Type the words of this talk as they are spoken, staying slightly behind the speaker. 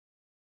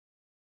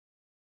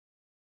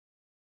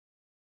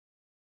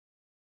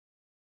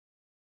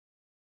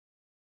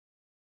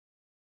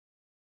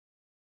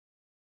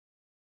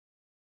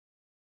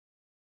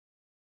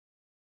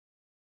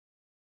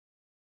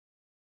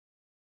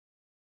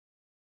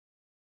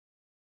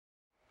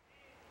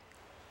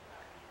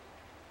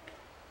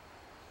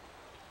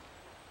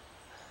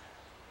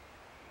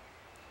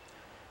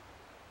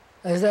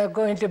As there are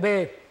going to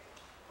be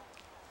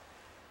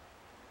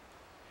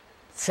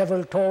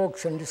several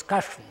talks and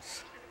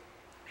discussions,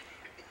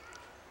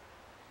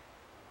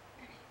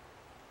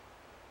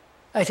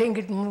 I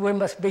think we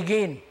must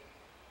begin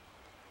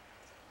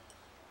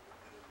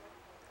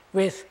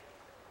with,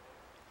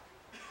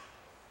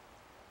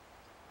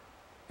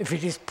 if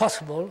it is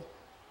possible,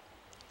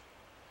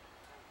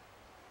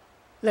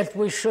 that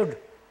we should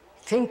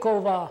think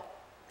over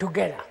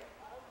together.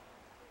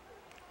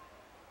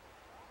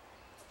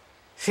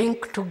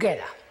 Think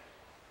together,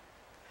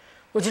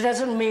 which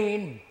doesn't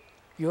mean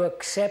you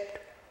accept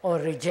or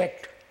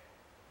reject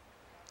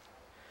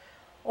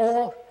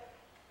or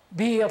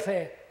be of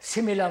a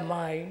similar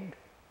mind,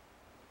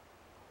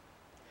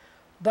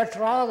 but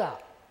rather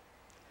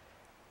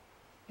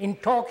in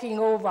talking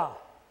over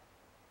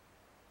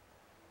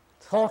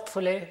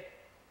thoughtfully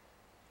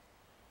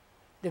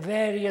the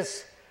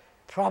various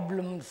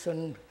problems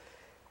and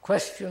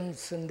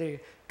questions and the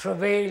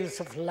travails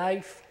of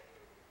life,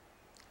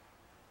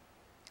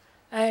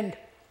 and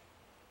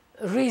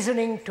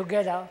reasoning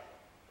together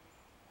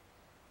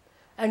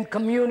and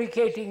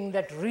communicating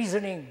that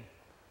reasoning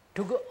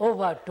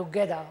over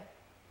together,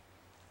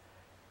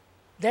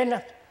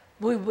 then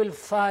we will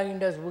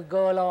find as we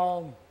go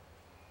along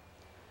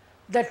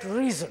that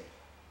reason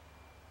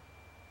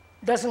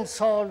doesn't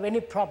solve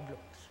any problems,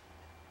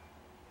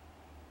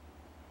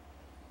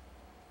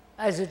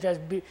 as it has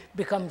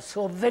become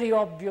so very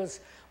obvious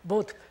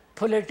both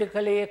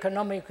politically,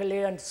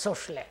 economically and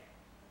socially.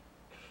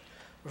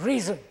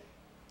 Reason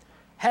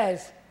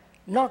has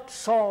not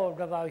solved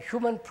our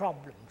human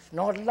problems,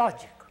 nor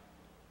logic.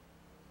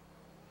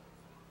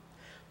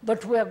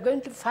 But we are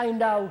going to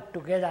find out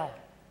together,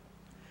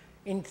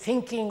 in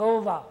thinking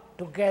over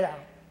together,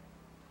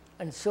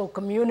 and so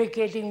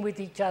communicating with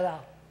each other,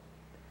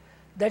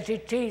 that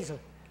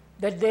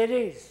there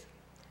is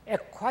a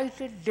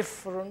quite a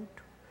different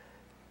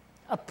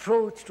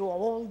approach to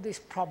all these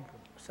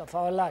problems of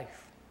our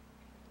life.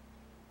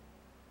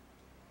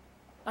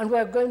 And we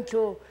are going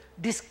to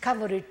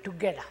discover it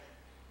together.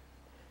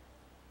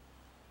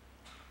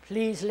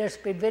 Please, let's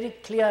be very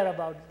clear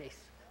about this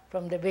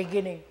from the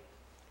beginning.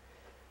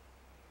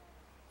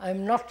 I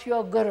am not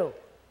your guru.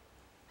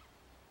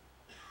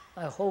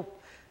 I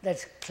hope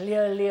that's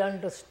clearly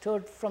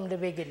understood from the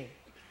beginning,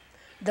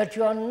 that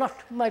you are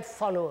not my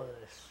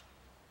followers.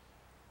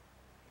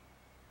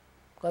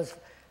 Because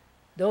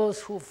those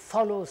who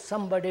follow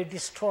somebody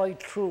destroy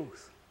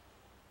truth.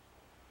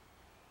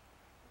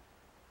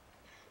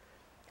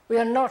 We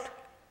are not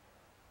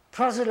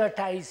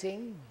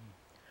proselytizing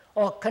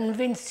or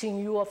convincing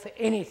you of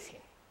anything.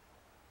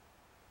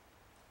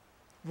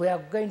 We are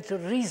going to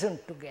reason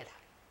together,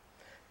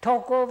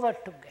 talk over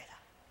together,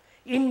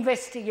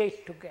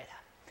 investigate together,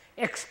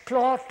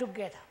 explore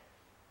together.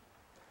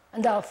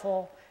 And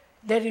therefore,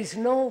 there is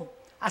no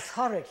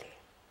authority.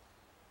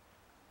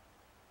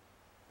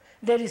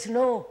 There is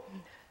no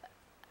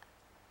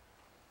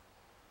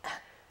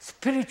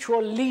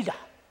spiritual leader.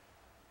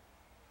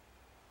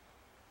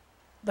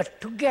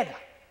 But together,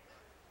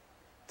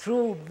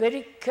 through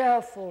very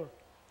careful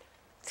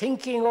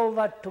thinking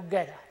over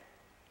together,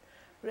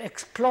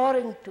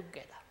 exploring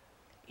together,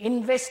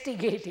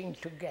 investigating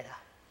together,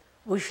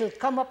 we shall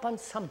come upon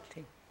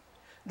something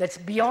that's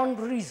beyond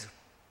reason.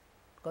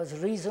 Because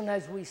reason,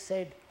 as we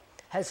said,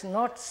 has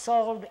not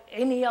solved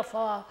any of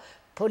our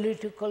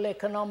political,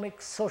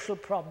 economic, social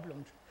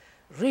problems.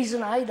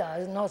 Reason either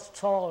has not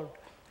solved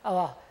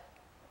our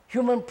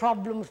human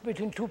problems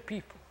between two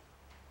people.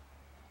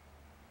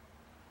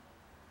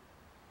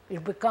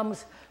 It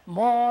becomes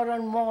more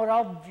and more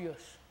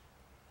obvious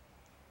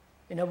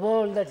in a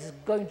world that is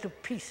going to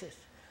pieces,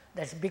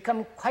 that's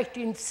become quite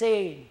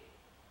insane,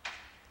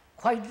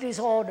 quite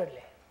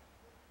disorderly,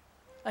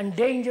 and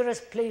dangerous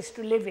place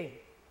to live in.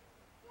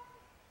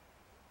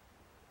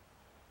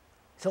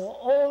 So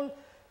all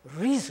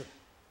reason,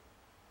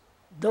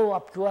 though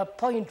up to a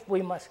point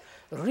we must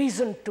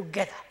reason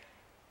together,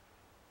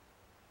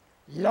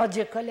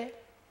 logically,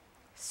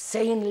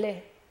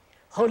 sanely,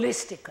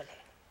 holistically,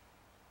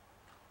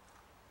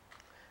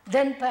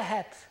 then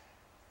perhaps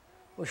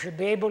we should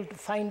be able to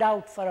find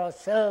out for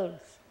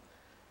ourselves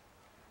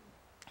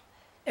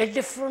a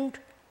different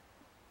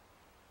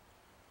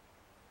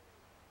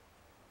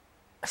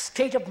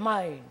state of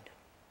mind,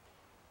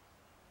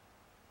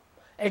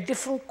 a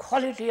different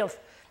quality of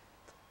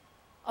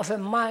a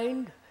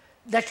mind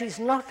that is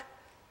not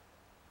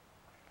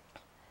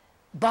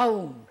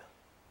bound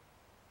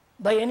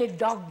by any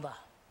dogma,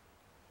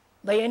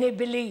 by any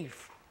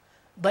belief,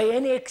 by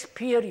any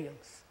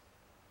experience.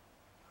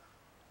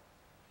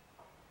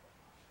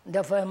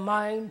 Therefore, a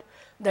mind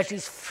that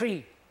is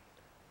free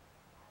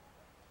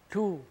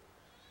to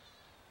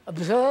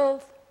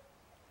observe,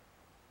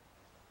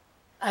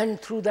 and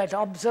through that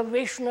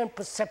observation and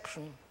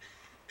perception,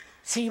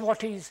 see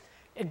what is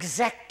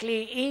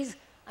exactly is,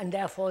 and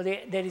therefore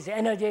there is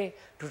energy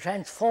to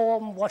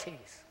transform what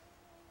is.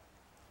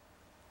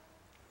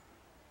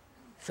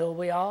 So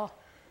we are,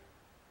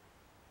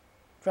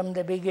 from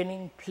the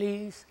beginning,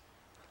 please,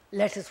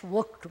 let us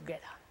work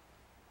together.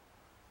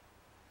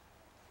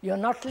 You are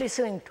not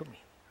listening to me.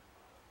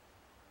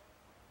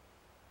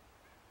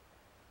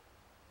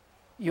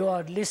 You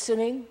are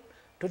listening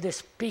to the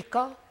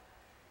speaker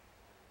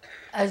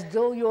as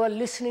though you are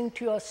listening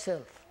to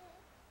yourself.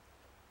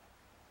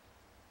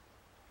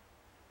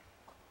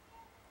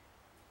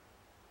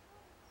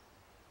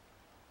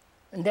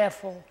 And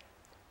therefore,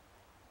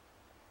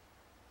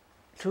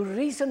 to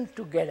reason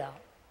together,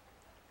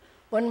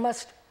 one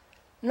must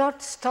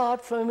not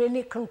start from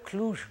any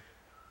conclusion,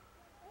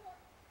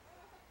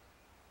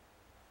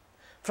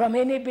 from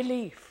any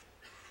belief,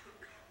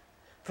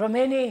 from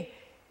any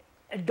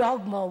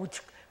dogma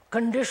which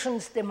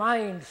conditions the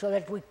mind so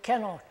that we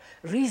cannot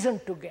reason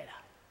together.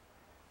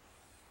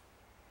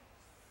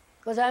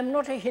 Because I am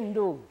not a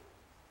Hindu.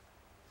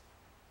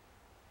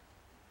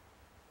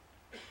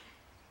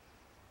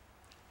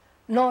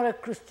 Nor a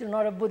Christian,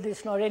 nor a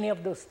Buddhist, nor any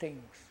of those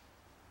things.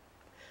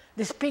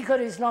 The speaker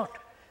is not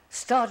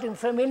starting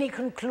from any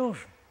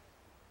conclusion,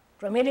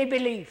 from any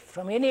belief,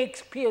 from any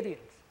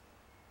experience.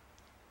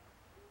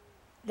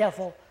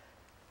 Therefore,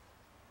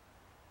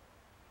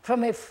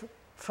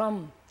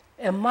 from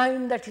a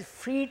mind that is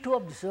free to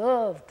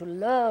observe, to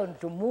learn,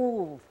 to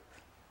move,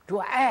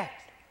 to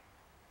act.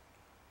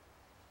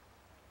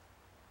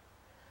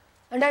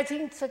 And I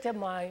think such a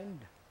mind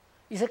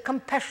is a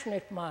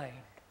compassionate mind.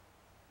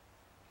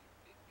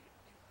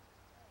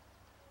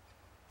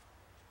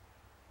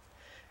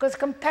 Because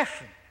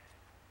compassion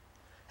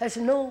has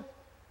no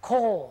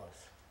cause.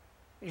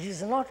 It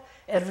is not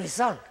a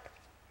result.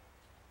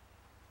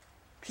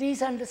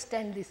 Please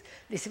understand this.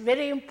 This is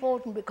very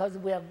important because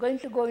we are going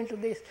to go into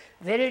this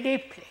very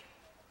deeply.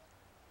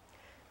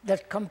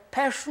 That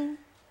compassion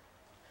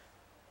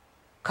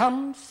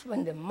comes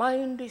when the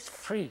mind is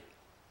free.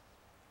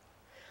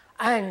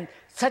 And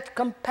such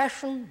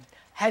compassion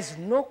has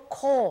no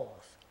cause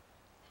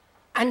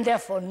and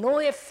therefore no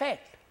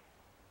effect.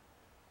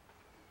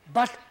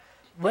 But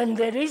when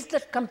there is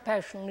that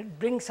compassion, it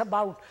brings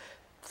about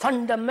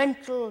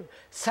fundamental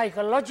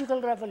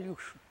psychological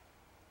revolution.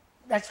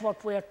 That's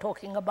what we are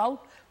talking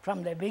about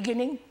from the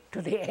beginning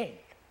to the end.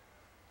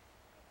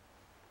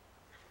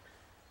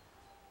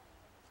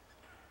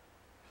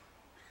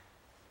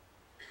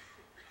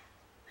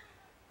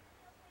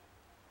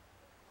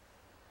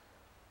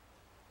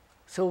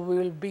 So we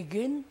will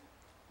begin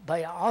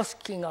by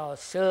asking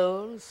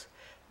ourselves,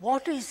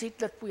 what is it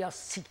that we are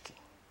seeking?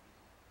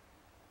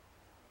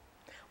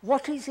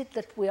 What is it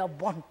that we are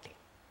wanting,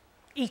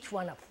 each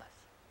one of us?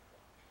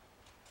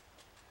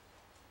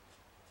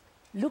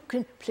 Look,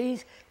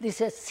 please, this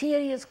is a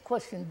serious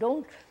question.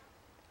 Don't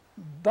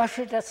brush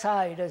it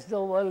aside as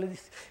though, well,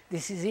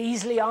 this is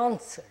easily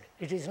answered.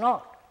 It is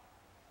not.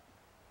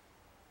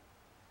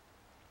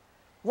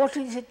 What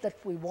is it that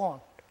we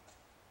want?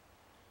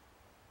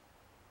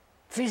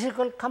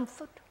 Physical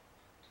comfort?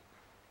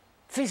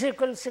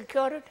 Physical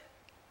security?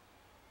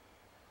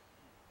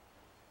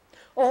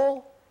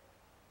 Or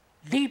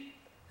deep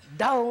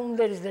down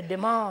there is a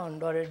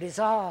demand or a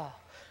desire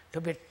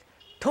to be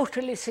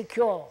totally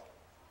secure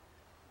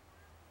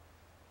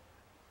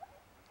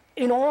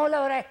in all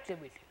our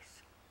activities,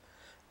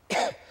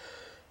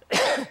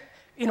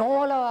 in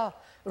all our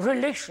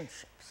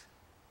relationships,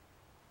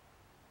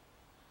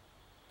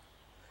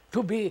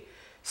 to be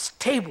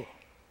stable,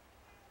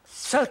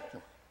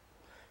 certain,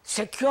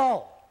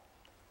 secure,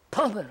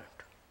 permanent.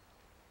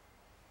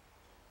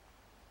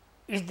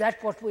 Is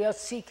that what we are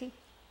seeking?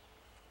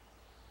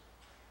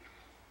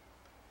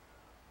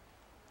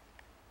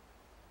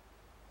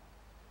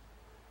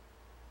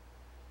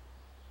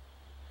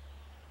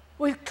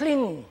 We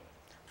cling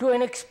to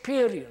an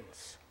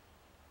experience,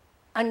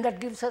 and that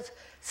gives us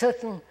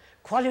certain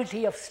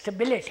quality of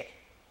stability,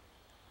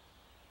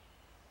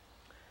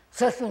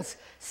 certain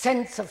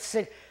sense of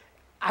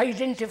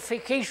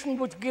identification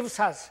which gives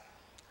us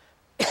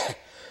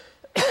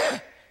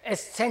a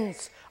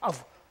sense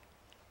of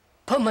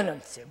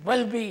permanency,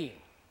 well-being.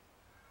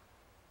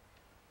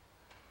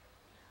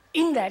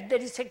 In that there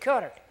is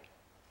security,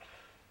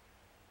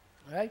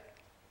 right?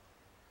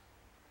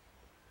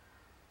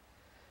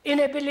 In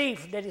a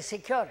belief there is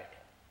security.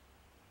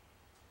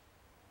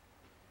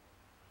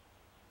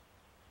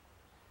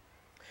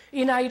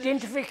 In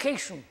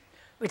identification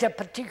with a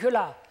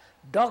particular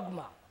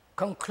dogma,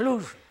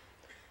 conclusion,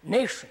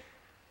 nation,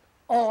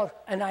 or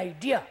an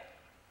idea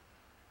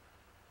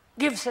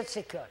gives us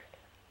security.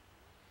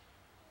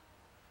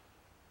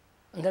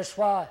 And that's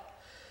why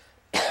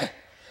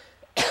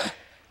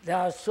there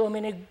are so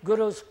many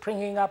gurus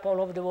springing up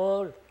all over the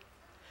world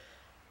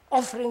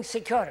offering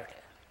security.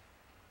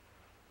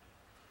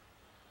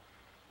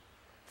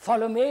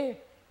 Follow me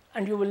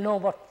and you will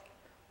know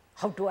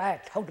how to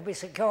act, how to be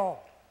secure.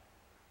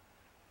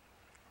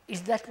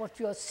 Is that what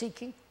you are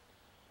seeking?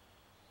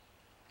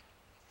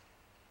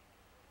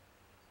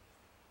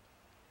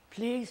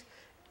 Please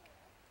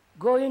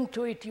go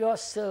into it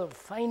yourself,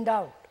 find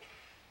out.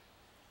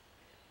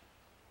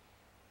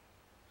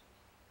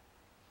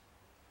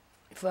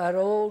 If we are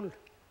old,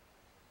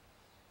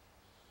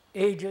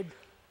 aged,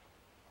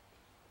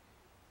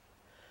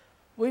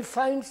 we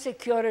find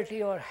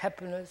security or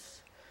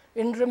happiness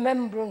in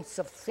remembrance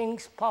of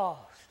things past,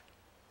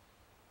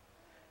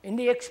 in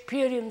the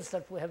experience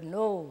that we have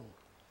known,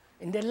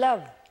 in the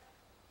love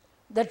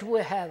that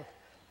we have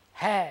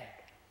had,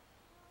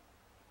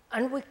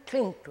 and we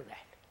cling to that.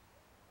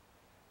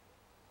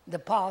 The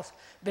past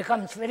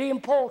becomes very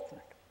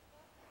important.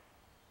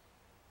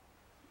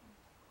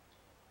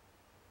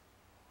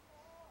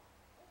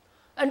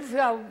 And if we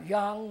are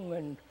young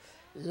and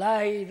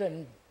light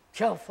and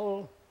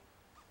cheerful,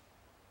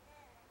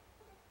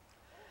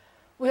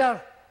 we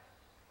are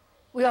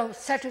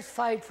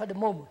satisfied for the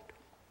moment,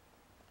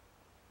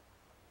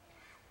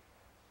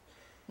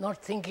 not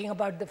thinking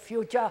about the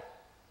future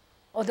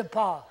or the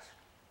past.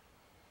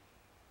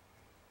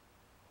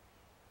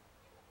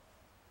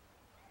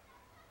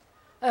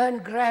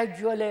 And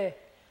gradually,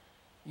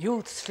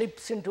 youth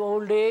slips into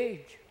old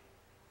age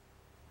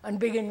and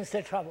begins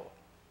the trouble.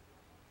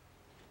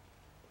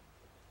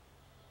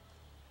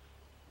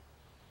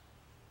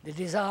 The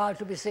desire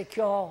to be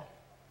secure,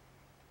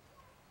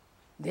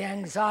 the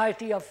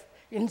anxiety of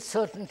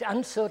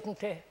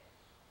uncertainty,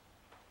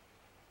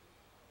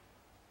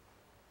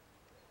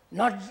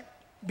 not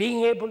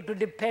being able to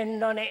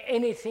depend on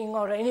anything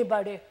or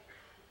anybody,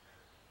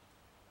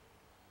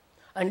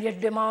 and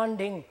yet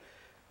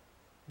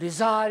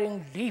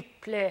desiring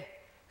deeply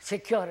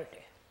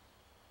security,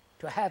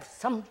 to have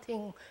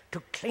something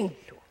to cling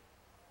to.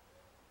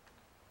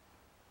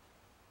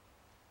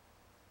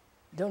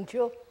 Don't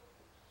you?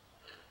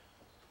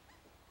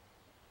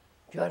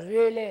 You are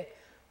really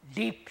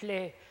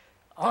deeply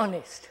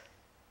honest.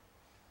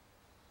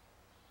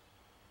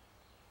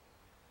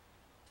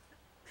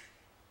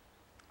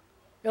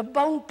 You're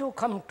bound to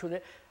come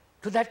to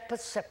that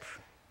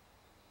perception.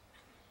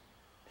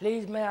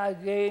 Please may I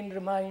again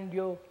remind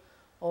you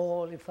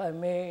all, if I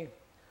may,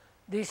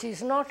 this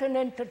is not an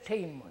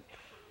entertainment.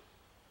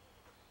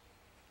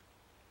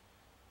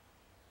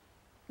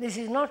 This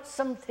is not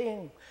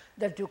something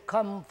that you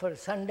come for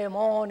Sunday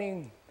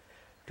morning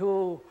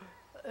to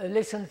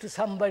listen to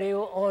somebody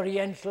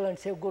Oriental and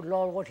say, good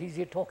Lord, what is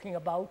he talking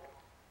about?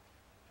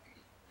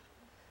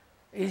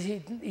 Is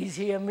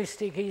he a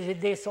mystic? Is he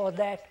this or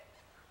that?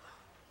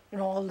 You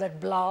know, all that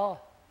blah.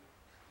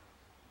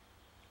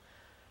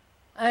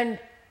 And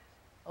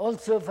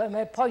also, if I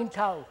may point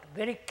out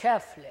very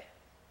carefully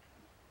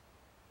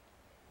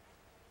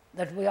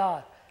that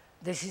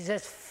this is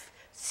a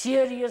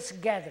serious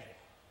gathering.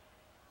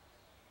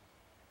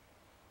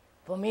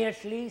 For me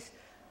at least,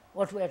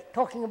 what we are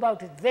talking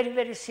about is very,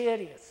 very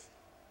serious.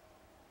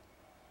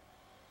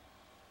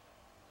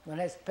 When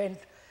I spent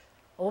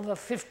over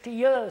 50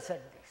 years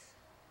at this.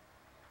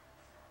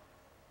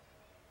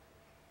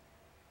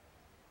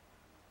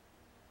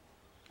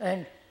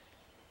 And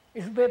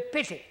it would be a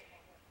pity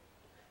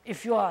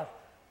if you are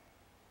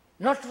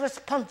not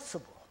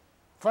responsible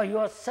for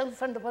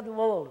yourself and for the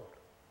world,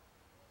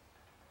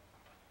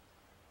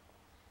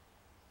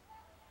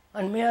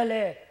 and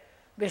merely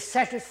be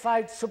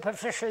satisfied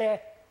superficially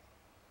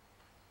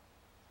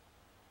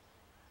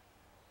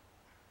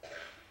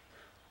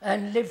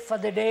and live for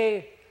the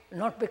day,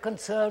 not be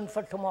concerned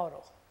for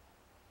tomorrow.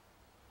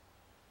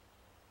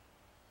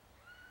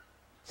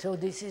 So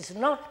this is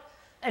not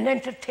an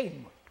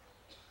entertainment.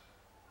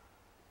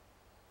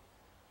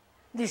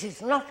 This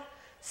is not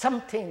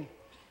something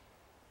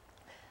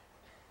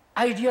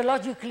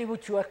ideologically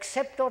which you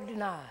accept or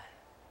deny,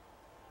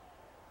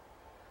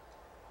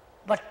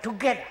 but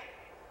together.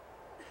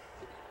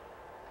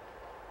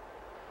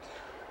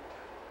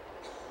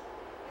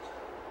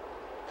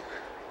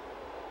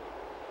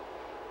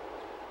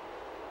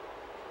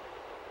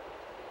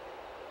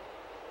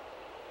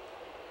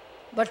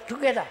 But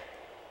together,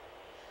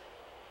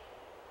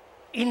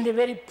 in the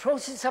very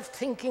process of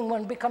thinking,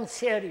 one becomes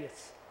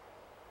serious.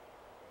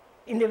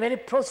 In the very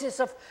process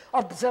of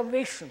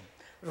observation,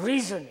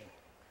 reasoning,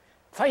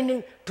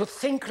 finding to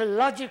think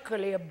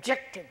logically,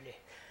 objectively,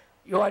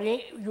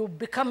 you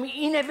become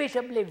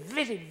inevitably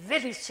very,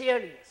 very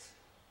serious.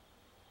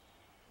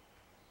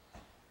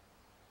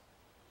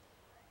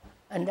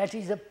 And that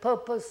is the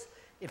purpose,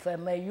 if I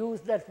may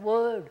use that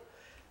word,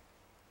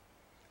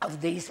 of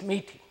these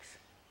meetings.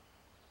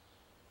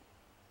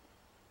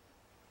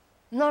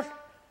 Not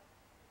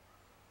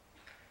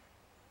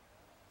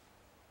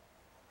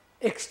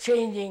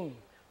exchanging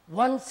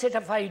one set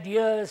of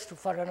ideas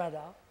for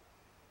another,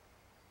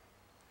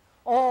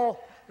 or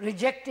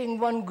rejecting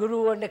one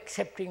guru and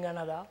accepting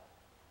another,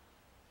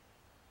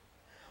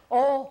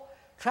 or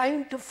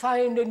trying to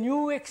find a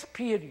new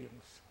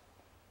experience.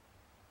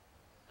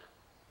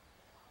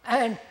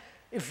 And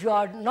if you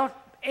are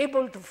not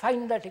able to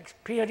find that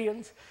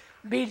experience,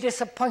 be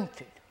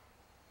disappointed.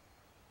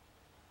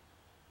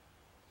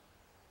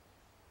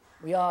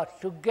 We are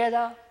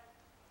together,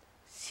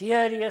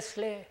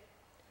 seriously,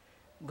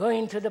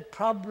 going to the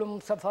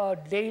problems of our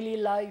daily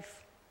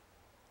life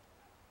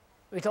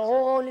with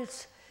all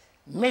its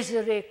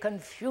misery,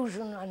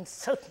 confusion,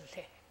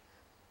 uncertainty.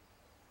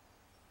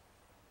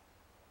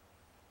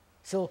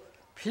 So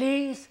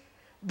please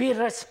be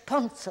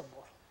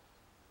responsible,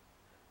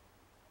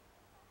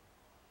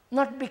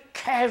 not be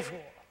casual.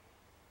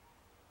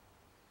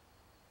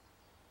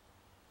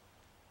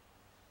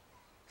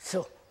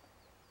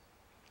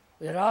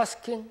 We are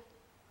asking,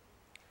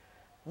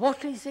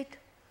 what is it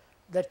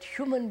that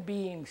human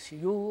beings,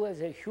 you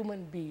as a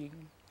human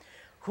being,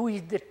 who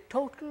is the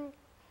total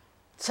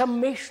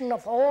summation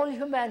of all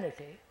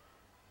humanity,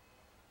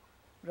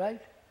 right?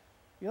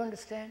 You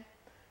understand?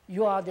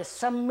 You are the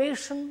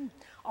summation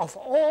of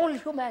all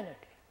humanity,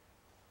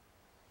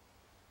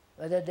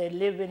 whether they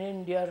live in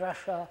India,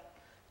 Russia,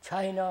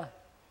 China,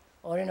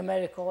 or in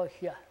America or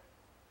here.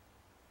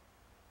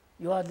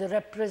 You are the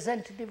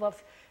representative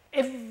of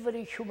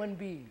every human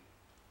being.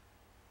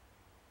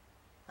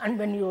 And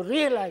when you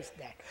realize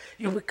that,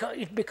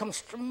 it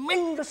becomes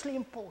tremendously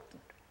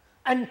important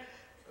and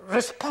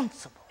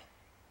responsible.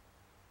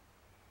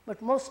 But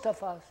most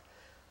of us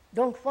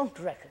don't want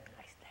to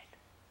recognize that,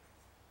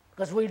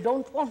 because we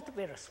don't want to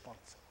be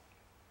responsible.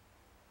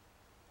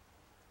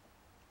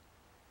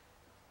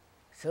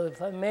 So if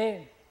I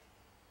may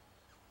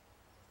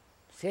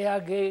say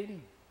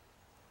again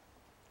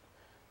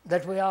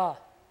that we are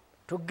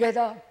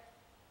together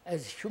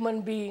as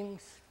human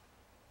beings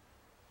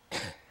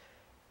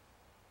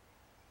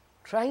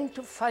trying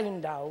to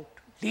find out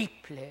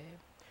deeply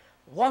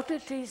what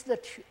it is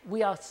that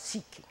we are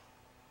seeking.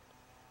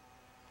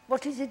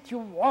 What is it you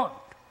want?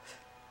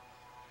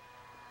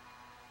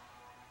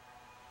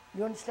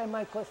 You understand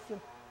my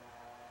question?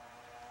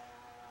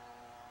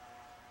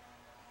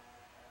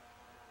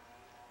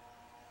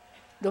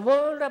 The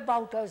world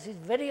about us is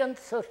very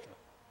uncertain.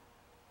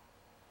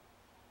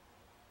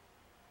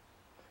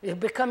 It's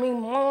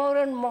becoming more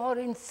and more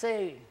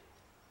insane,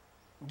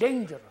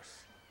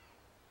 dangerous,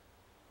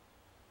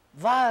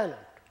 violent.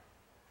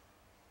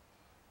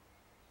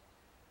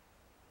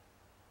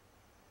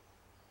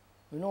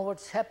 You know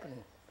what's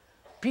happening?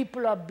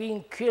 People are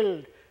being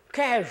killed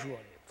casually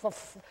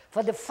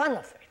for the fun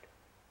of it.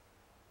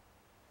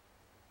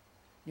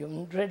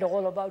 You've read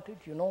all about it,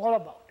 you know all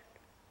about it.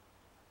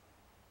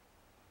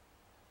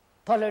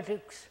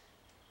 Politics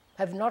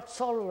have not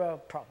solved our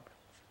problems,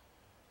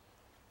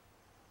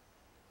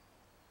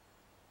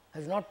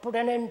 has not put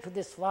an end to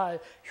this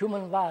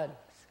human violence,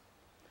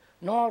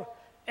 nor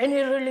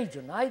any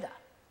religion either.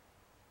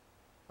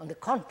 On the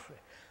contrary,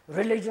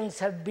 religions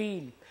have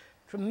been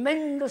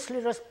tremendously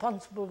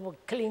responsible for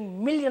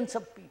killing millions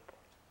of people.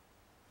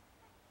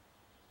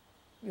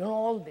 You know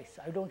all this.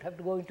 I don't have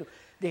to go into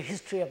the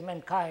history of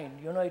mankind.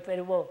 You know it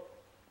very well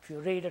if you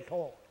read it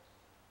all.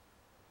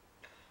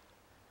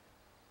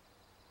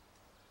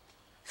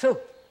 So,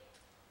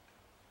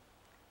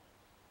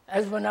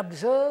 as one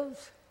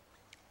observes,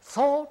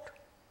 thought,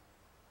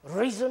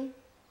 reason,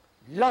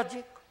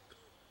 logic,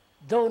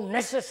 though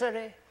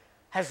necessary,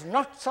 has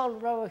not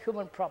solved our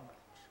human problems.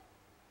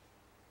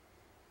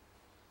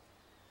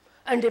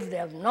 And if they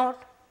have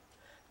not,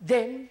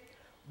 then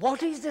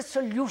what is the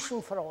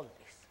solution for all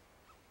this?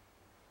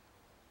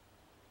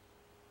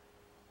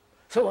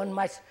 So one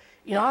must,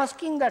 in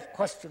asking that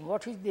question,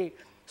 what is the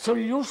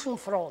solution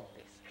for all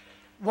this,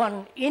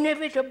 one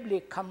inevitably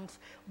comes,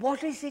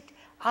 what is it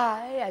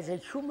I, as a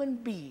human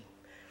being,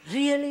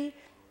 really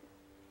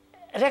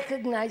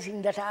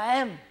recognizing that I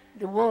am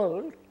the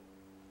world,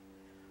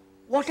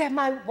 what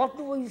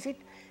is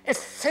it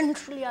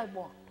essentially I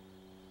want?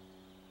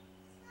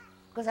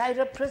 Because I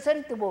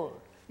represent the world,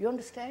 you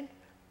understand?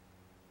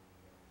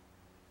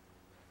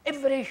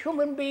 Every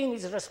human being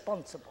is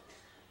responsible.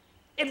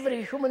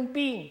 Every human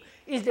being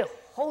is the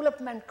whole of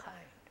mankind.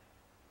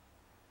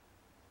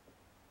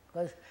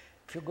 Because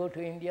if you go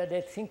to India,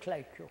 they think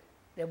like you.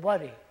 They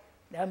worry,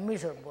 they are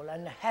miserable,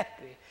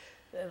 unhappy,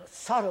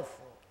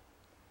 sorrowful.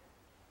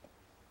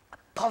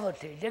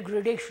 Poverty,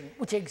 degradation,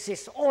 which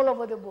exists all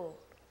over the world.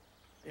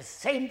 The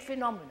same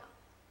phenomena.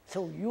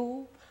 So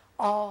you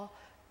are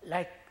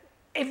like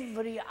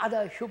every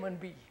other human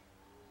being,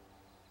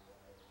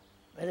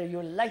 whether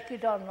you like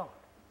it or not.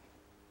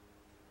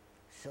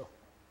 So,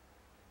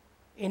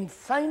 in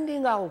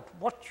finding out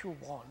what you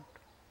want,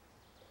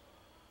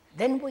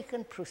 then we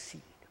can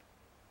proceed.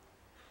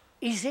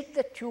 Is it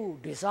that you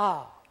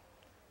desire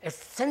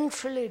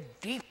essentially,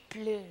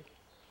 deeply,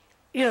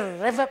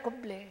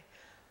 irrevocably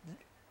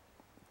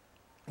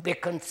be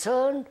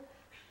concerned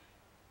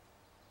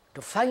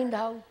to find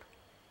out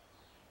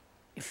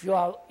if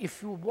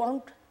you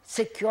want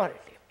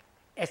security,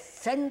 a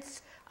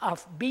sense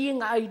of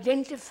being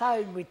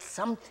identified with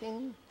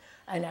something,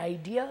 an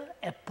idea,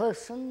 a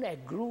person, a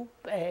group,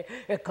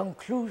 a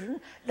conclusion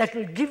that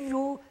will give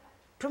you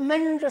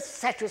tremendous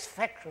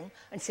satisfaction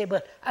and say,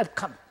 well, I've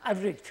come,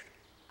 I've reached,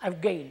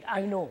 I've gained,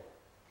 I know.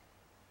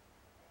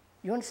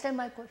 You understand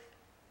my question?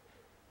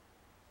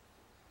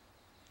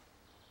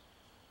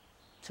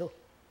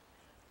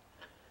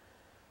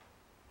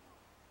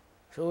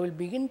 So we'll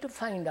begin to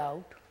find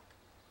out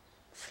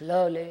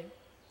slowly,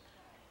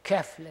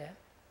 carefully.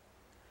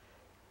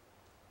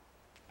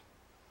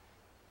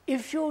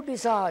 If you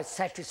desire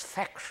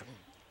satisfaction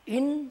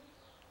in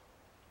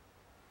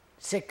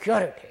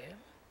security,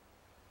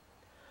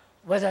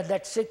 whether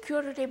that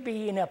security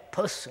be in a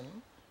person,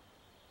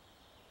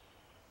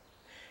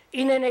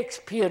 in an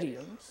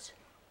experience,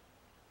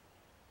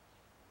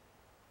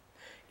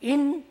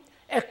 in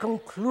a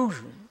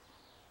conclusion,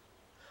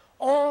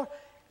 or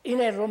in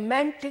a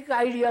romantic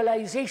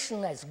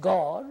idealization as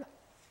God,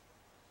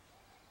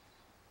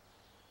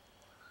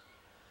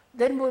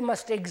 then we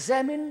must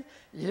examine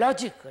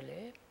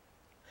logically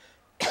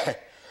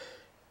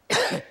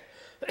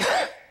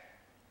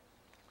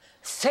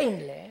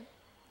sanely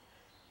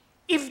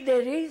if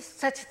there is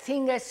such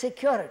thing as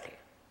security.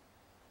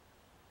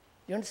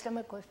 You understand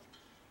my question?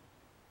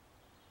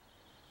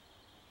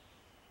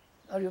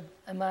 Or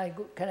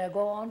can I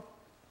go on?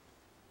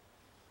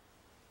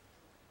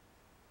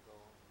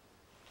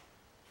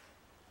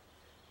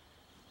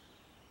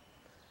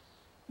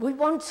 We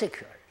want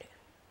security.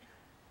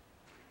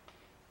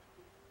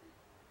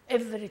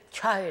 Every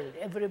child,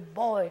 every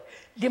boy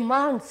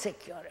demands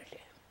security.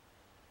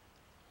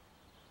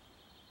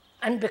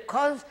 And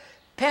because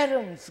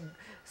parents,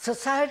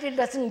 society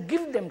doesn't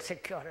give them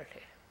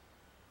security,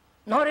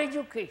 nor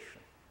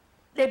education,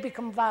 they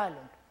become violent.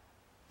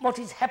 What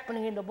is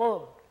happening in the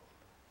world?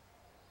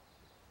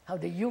 How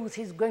the youth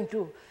is going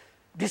to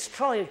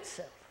destroy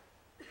itself.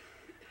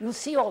 You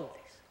see all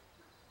this.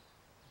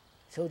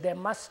 So they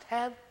must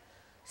have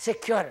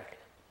security,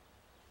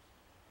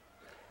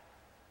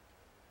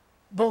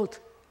 both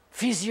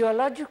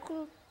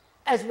physiological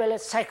as well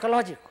as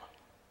psychological.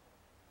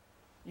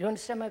 You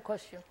understand my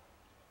question?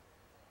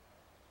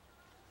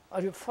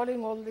 Are you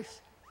following all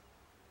this?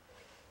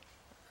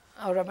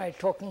 Or am I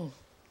talking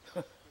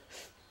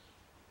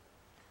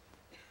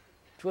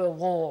to a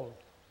wall?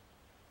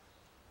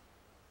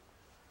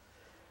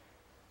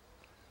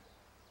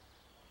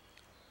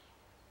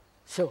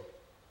 So,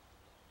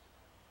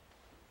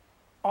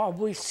 are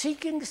we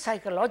seeking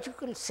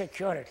psychological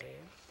security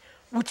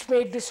which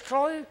may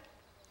destroy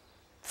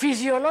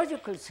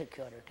physiological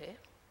security?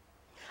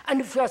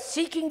 And if you are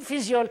seeking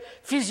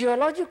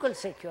physiological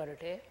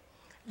security,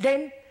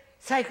 then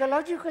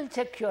psychological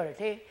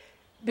security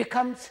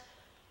becomes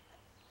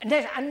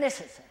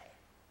unnecessary.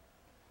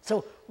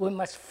 So we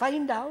must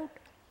find out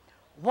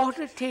what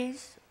it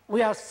is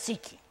we are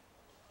seeking.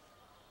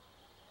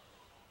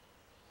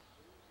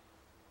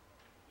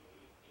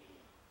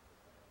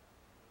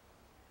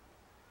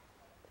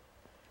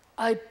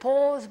 I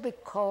pause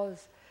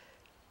because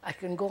I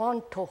can go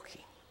on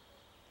talking,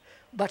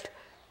 but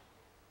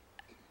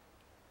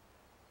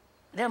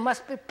there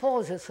must be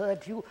pauses so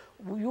that you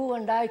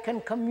and I can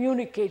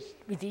communicate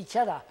with each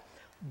other,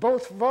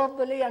 both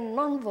verbally and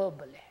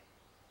non-verbally.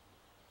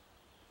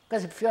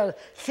 Because if you are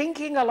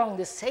thinking along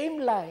the same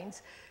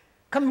lines,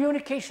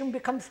 communication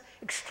becomes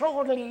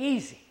extraordinarily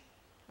easy.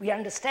 We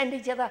understand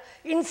each other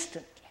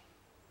instantly.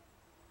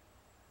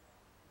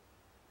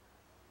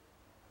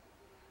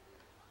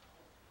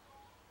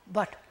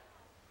 But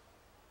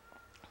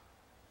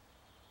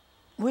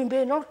we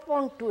may not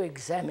want to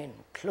examine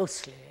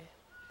closely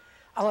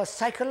our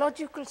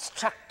psychological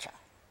structure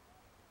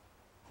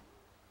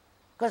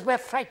because we are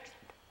frightened.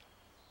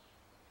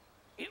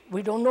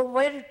 We don't know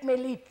where it may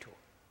lead to.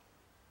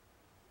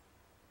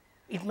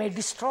 It may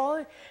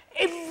destroy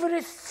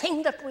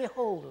everything that we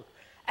hold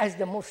as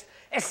the most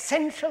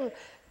essential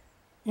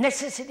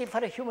necessity for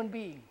a human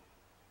being.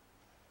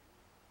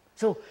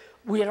 So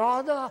we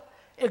rather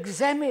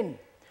examine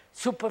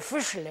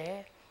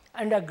superficially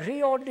and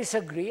agree or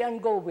disagree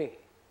and go away.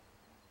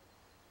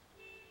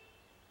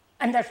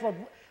 And that's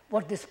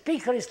what the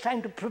speaker is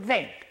trying to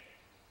prevent.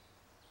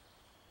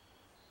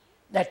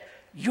 That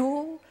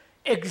you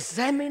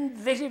examine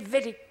very,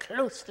 very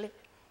closely,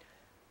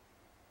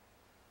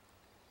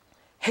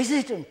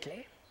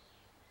 hesitantly,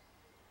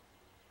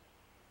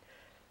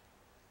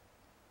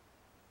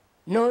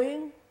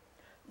 knowing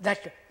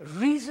that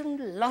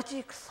reason,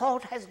 logic,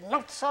 thought has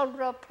not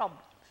solved our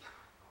problems.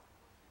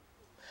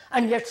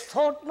 And yet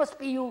thought must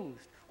be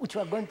used, which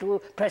we are going to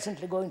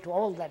presently go into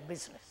all that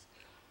business.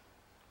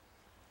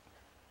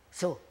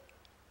 So,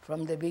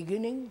 from the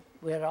beginning,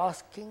 we are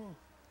asking,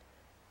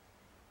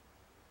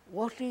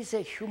 what is a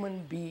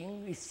human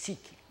being is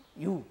seeking?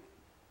 You.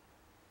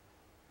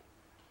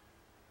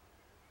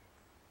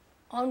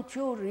 Aren't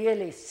you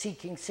really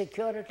seeking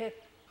security?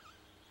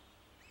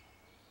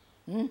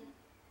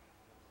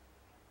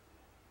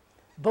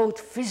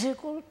 Both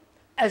physical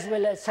as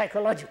well as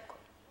psychological.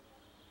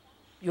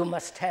 You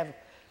must have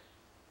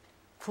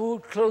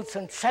food, clothes,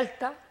 and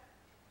shelter,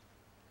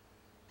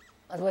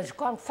 otherwise you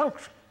can't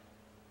function.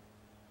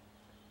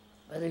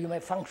 Whether you may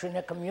function in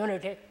a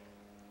community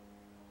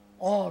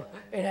or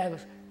in a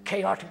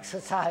chaotic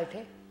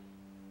society,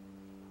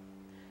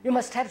 you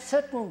must have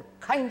certain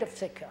kind of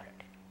security,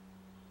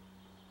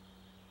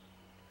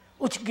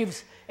 which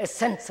gives a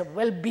sense of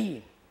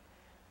well-being,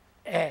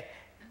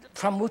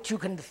 from which you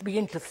can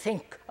begin to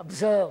think,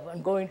 observe,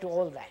 and go into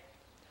all that.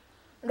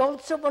 And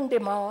also one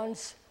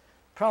demands,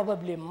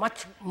 probably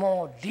much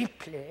more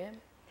deeply,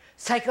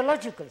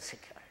 psychological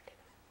security.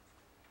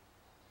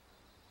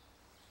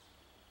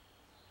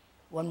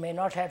 One may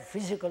not have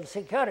physical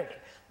security,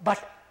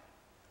 but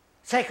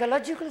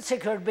psychological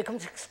security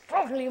becomes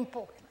extraordinarily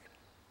important.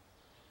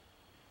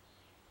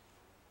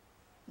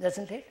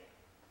 Doesn't it?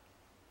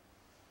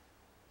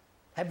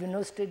 Have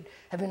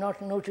you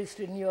not noticed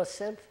in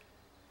yourself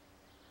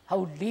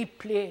how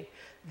deeply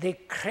the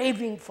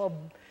craving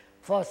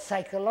for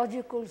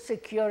psychological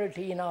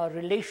security in our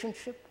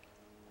relationship,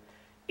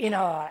 in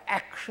our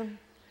action,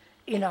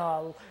 in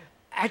our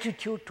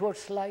attitude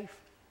towards life,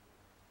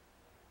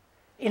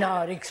 in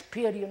our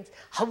experience,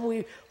 how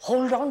we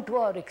hold on to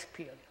our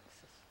experiences.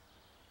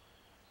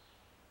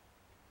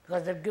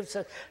 Because that gives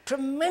us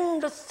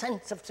tremendous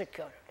sense of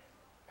security.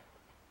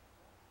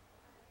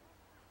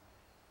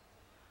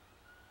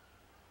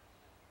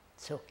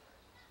 So,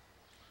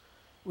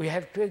 we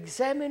have to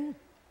examine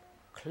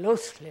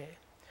closely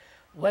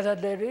whether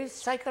there is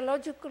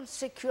psychological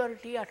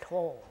security at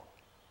all.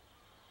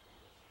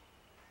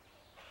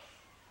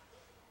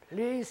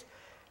 Please,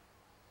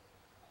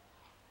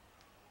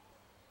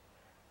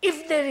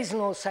 if there is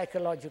no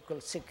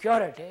psychological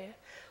security,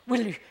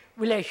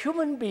 will a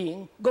human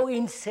being go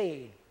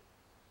insane?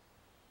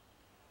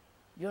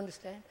 You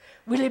understand?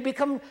 Will he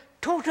become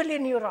totally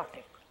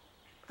neurotic?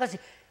 Because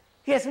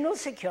he has no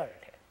security.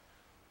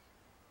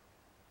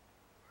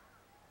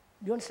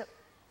 You understand?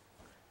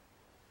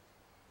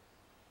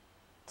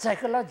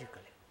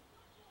 Psychologically.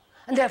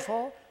 And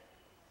therefore,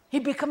 he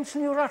becomes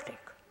neurotic.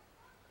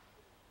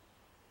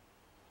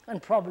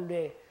 And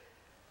probably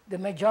the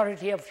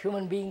majority of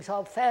human beings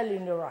are fairly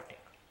neurotic.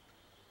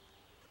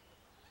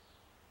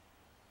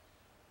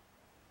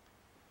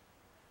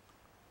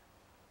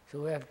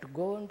 So we have to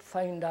go and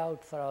find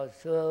out for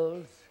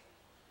ourselves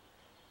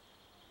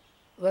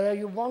whether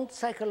you want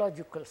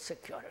psychological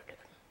security.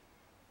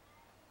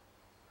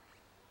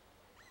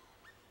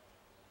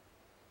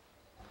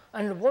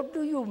 And what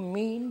do you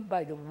mean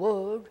by the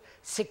word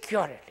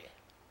security?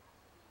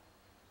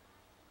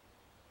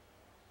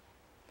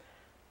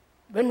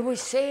 When we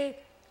say,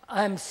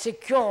 I am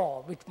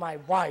secure with my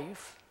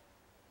wife,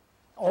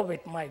 or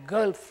with my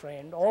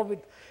girlfriend, or with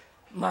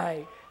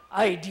my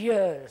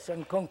ideas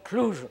and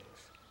conclusions,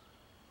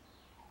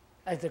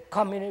 as the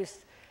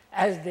communists,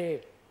 as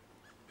the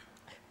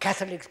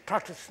Catholics,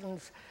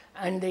 Protestants,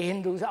 and the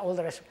Hindus, all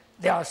the rest,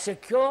 they are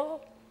secure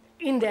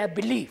in their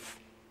belief.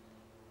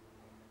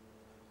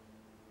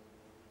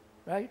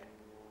 Right?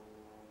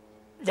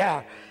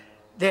 They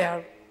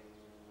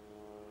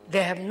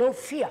have no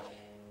fear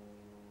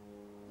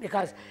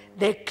because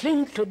they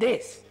cling to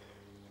this.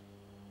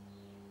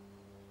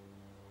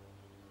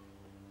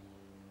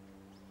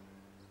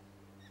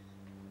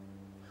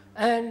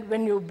 And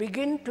when you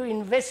begin to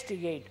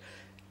investigate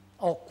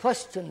or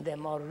question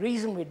them or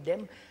reason with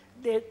them,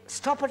 they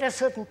stop at a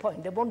certain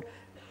point. They won't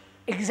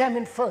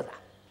examine further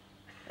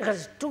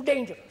because it's too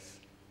dangerous.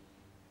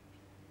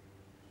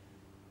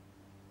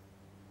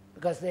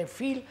 Because they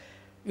feel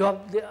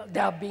they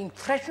are being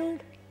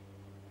threatened.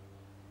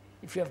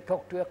 If you have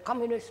talked to a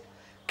communist,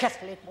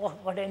 Catholic,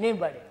 or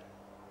anybody,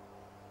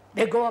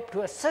 they go up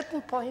to a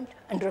certain point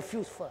and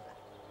refuse further.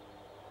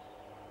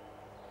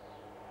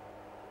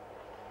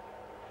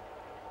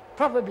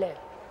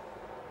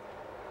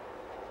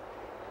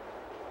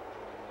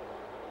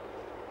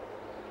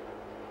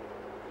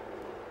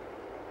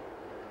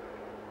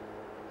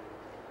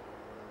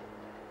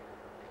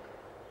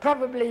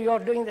 Probably you're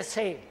doing the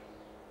same.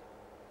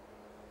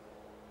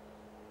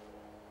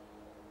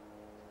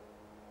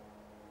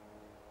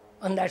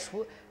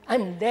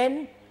 And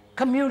then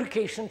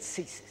communication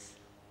ceases.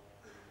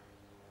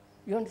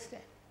 You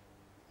understand?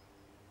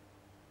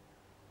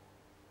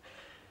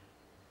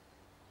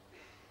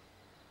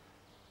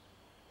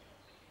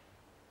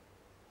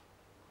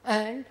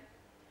 And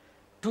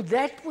to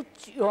that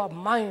which your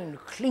mind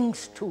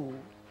clings to,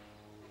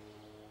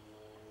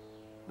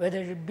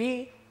 whether it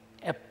be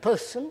a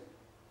person,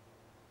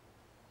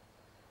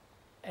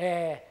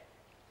 an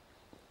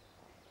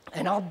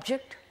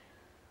object,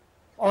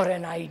 or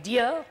an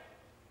idea,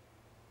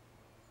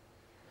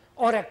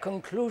 or a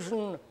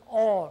conclusion,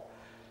 or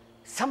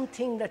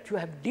something that you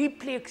have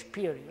deeply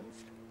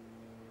experienced,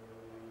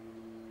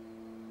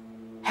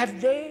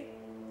 have they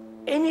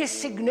any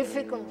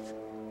significance?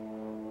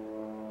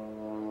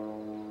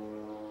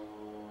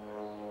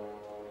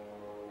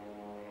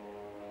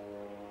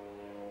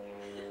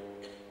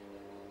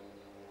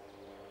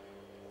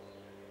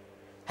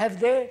 Have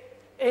they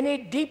any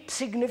deep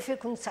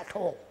significance at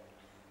all?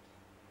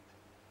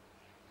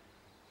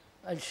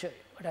 I'll show you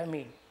what I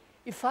mean.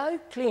 If I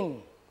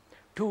cling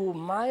to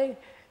my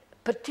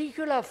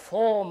particular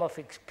form of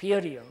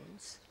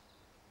experience,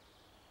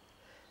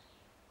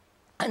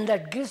 and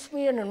that gives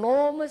me an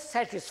enormous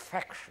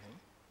satisfaction,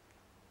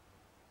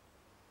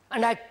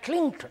 and I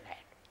cling to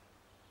that,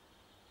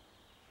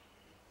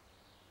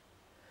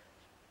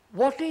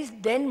 what is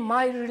then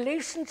my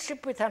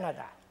relationship with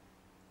another?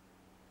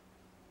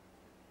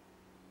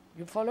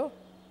 You follow?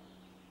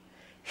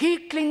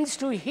 He clings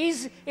to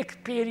his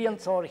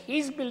experience or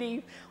his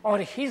belief or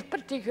his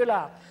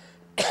particular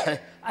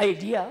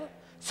idea,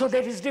 so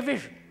there is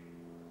division.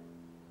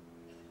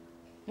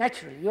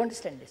 Naturally, you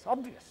understand this,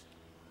 obvious.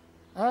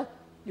 Huh?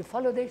 You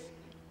follow this?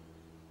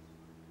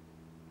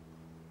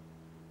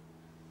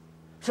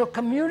 So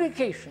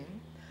communication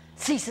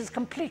ceases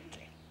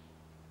completely.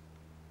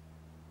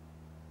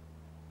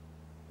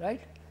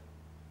 Right?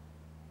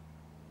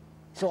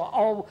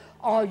 So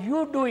are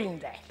you doing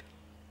that?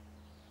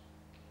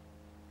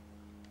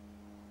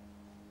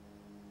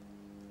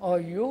 or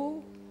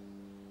you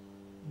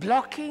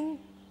blocking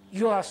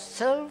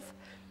yourself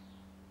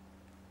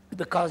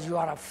because you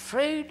are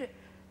afraid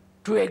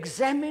to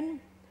examine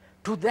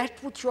to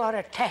that which you are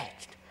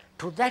attached,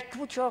 to that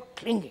which you are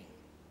clinging.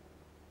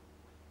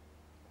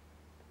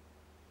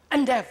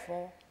 And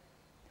therefore,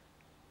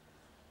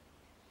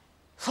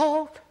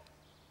 thought,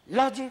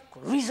 logic,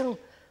 reason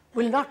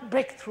will not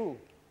break through.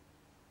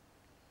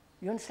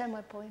 You understand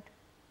my point?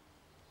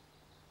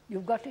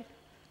 You've got it?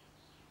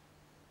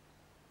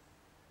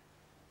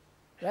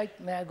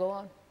 Right? May I go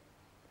on?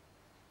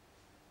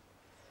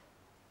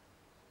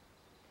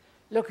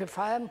 Look, if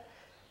I am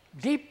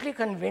deeply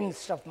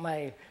convinced of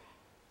my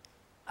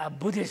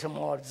Buddhism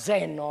or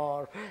Zen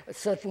or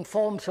certain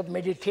forms of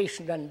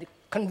meditation and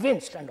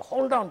convinced and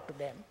hold on to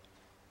them,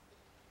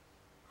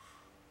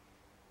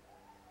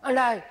 and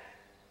I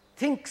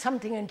think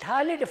something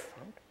entirely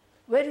different,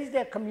 where is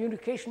there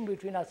communication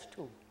between us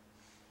two?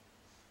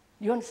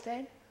 You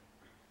understand?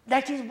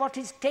 That is what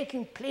is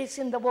taking place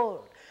in the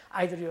world.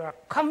 Either you are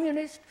a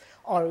communist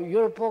or a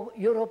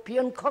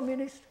European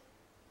communist,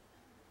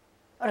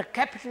 or a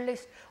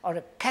capitalist or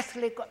a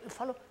Catholic,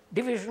 follow?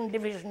 Division,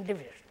 division,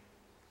 division.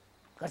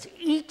 Because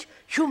each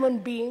human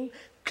being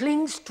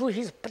clings to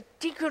his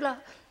particular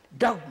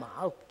dogma,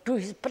 or to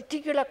his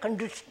particular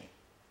conditioning.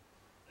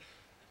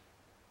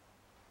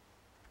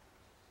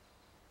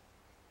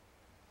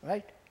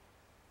 Right?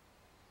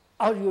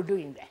 Are you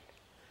doing that?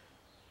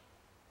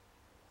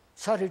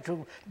 Sorry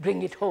to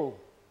bring it home.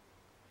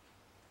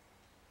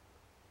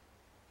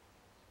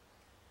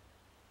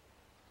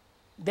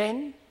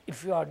 Then,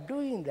 if you are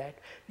doing that,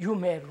 you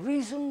may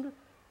reason,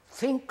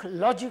 think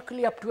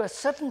logically up to a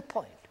certain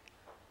point,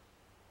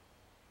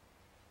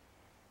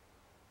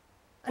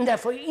 and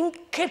therefore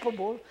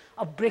incapable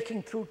of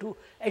breaking through to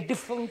a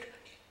different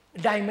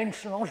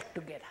dimension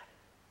altogether.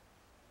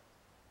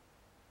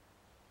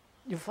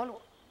 You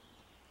follow?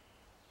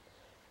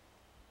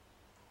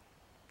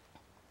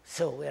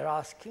 So we are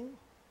asking,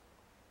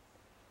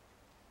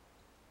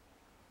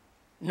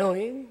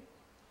 knowing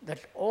that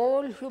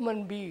all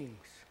human beings,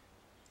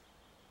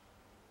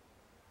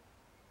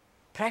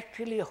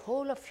 practically the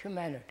whole of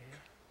humanity,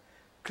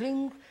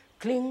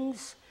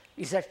 clings,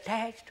 is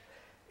attached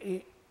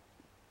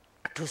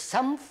to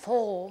some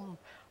form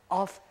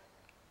of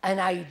an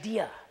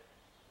idea,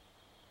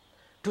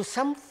 to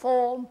some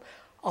form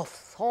of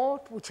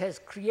thought which has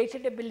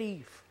created a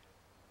belief,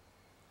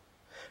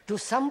 to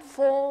some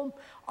form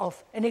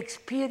of an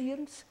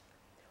experience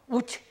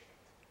which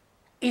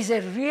is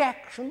a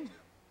reaction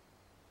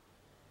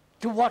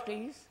to what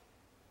is,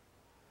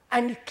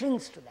 and it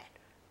clings to that.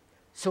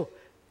 So,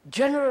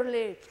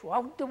 generally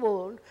throughout the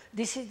world,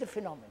 this is the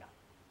phenomenon.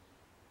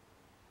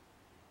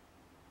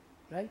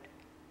 Right?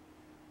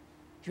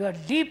 You are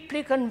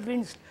deeply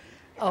convinced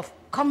of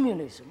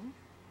communism,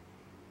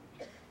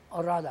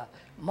 or rather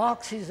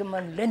Marxism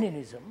and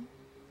Leninism,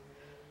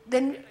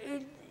 then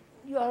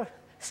you are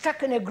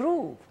stuck in a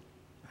groove,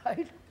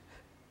 right?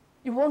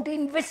 You won't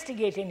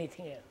investigate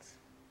anything else.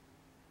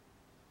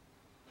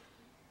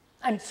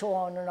 And so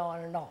on and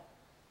on and on.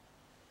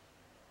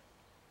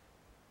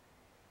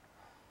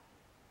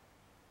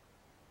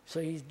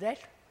 So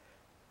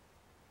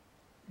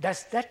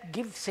does that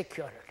give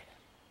security?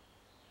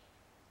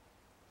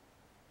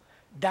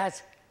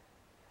 Does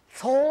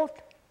thought,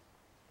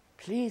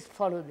 please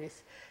follow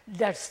this,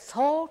 does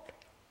thought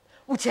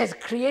which has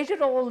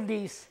created all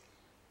these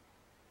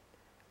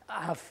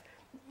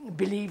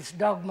beliefs,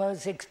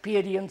 dogmas,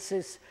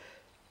 experiences,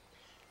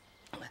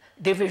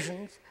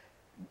 divisions,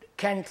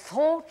 can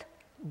thought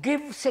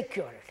give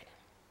security?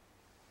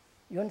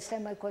 You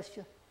understand my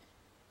question?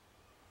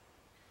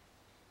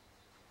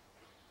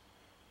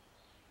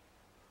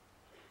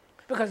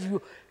 Because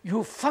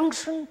you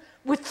function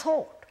with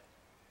thought.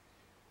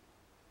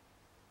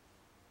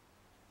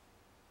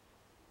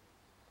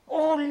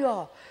 All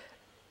your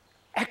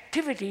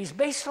activity is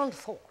based on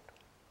thought,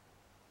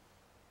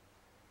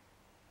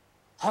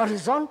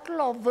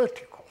 horizontal or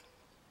vertical.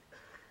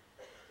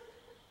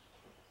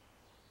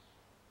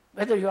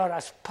 Whether you are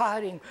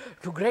aspiring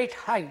to great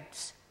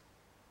heights,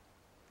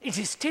 it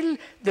is still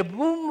the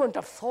movement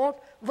of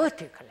thought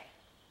vertically.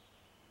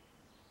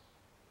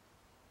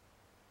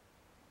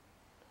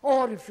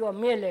 Or if you are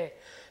merely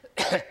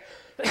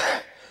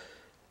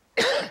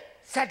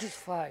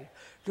satisfied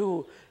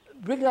to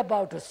bring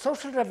about a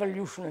social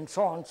revolution and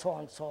so on, so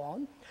on, so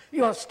on,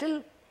 you are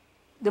still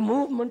the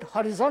movement,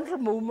 horizontal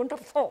movement of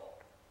thought.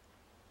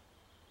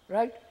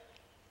 Right?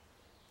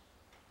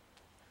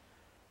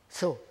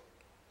 So,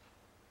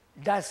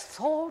 does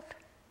thought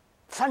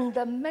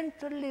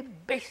fundamentally,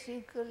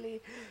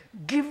 basically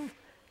give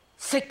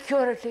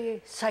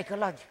security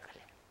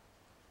psychologically?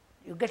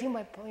 You getting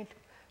my point?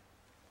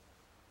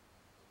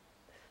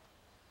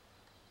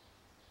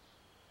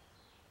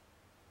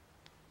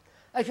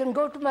 I can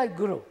go to my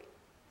guru.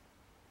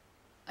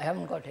 I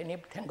haven't got any,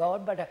 thank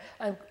God, but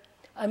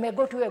I may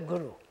go to a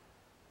guru.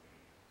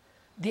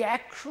 The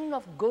action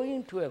of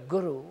going to a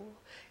guru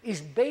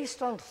is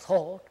based on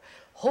thought,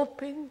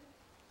 hoping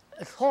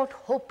thought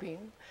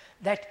hoping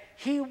that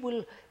he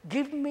will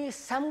give me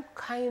some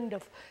kind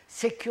of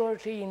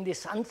security in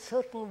this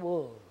uncertain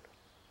world.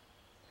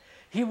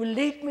 He will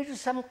lead me to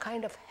some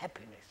kind of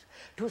happiness,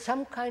 to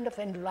some kind of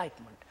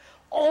enlightenment.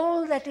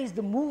 All that is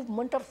the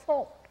movement of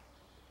thought,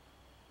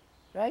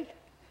 right?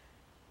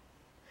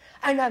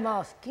 And I'm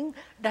asking,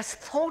 does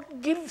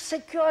thought give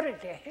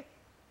security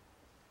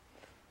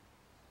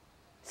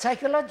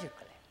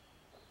psychologically?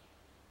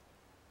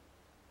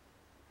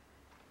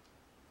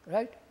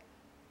 Right?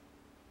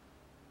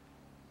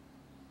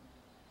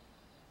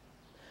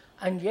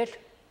 And yet,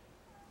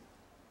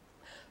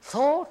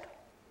 thought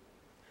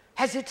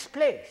has its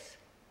place.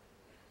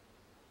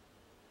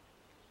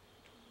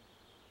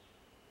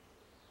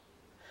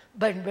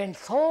 But when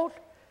thought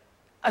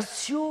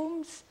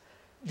assumes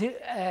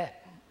that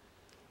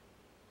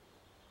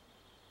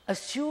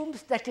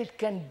it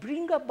can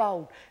bring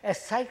about a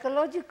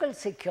psychological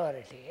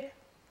security,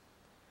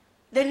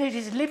 then it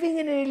is living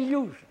in an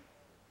illusion.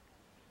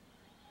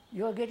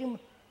 You are getting,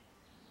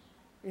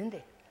 isn't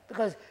it?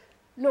 Because,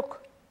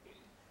 look,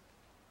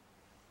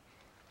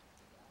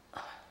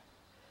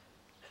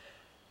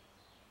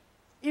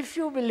 if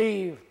you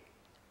believe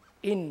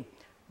in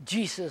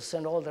Jesus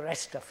and all the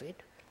rest of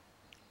it,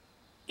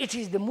 it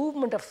is the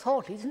movement of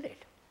thought, isn't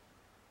it?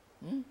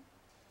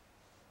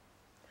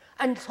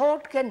 And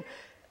thought can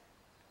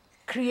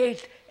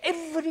create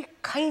every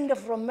kind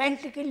of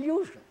romantic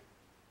illusion,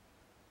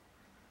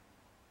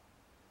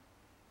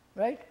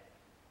 right?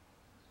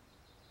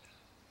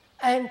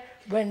 And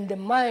when the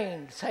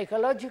mind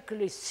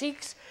psychologically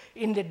seeks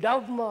in the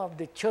dogma of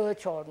the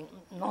church or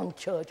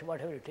non-church,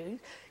 whatever it is,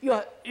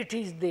 it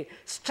is the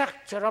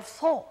structure of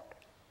thought.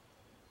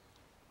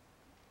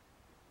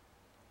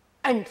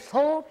 And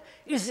thought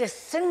is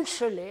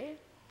essentially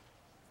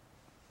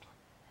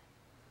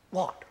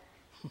what?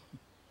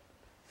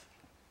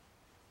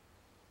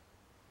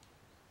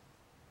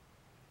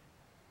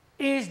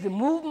 Is the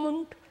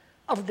movement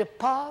of the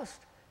past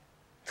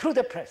through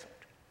the present.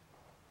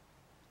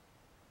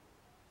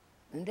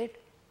 Isn't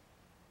it?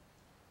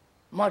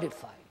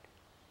 Modified.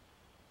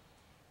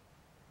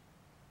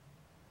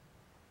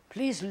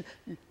 Please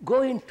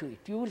go into it,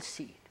 you will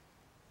see it.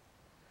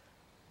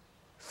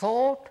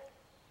 Thought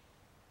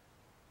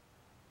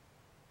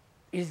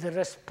is the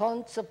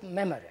response of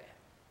memory,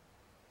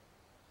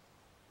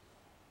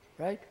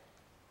 right?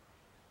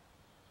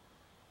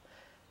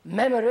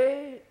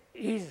 Memory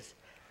is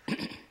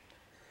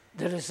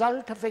the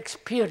result of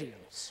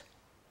experience,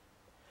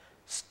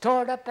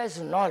 stored up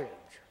as knowledge,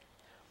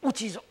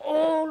 which is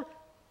all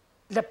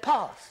the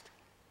past,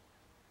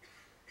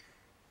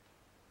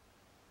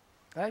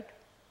 right?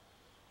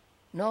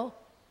 No?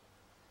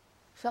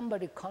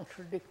 Somebody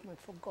contradict me,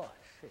 for God's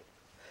sake.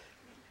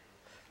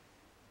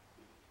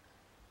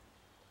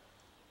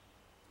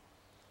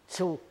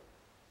 So,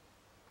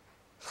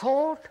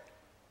 thought,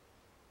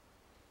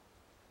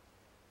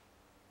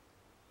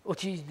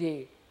 which is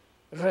the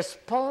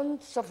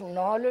response of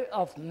knowledge,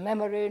 of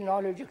memory,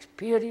 knowledge,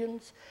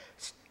 experience,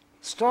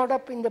 stored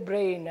up in the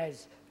brain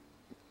as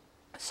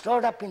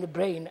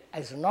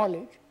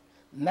knowledge,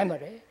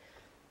 memory,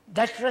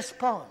 that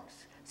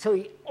responds. So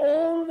he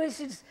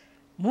always is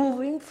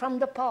moving from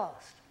the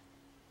past.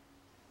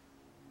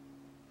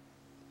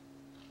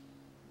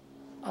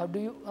 How do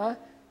you?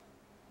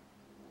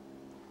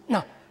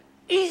 Now,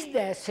 is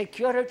there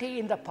security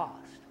in the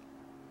past?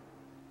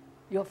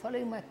 You're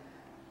following my?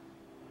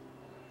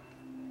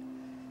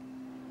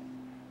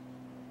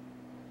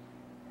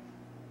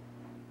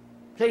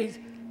 Please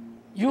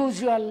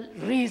use your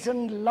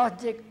reason,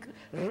 logic,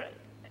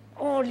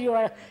 all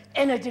your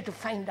energy to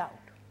find out.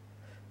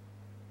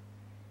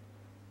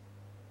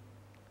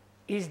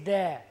 Is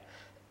there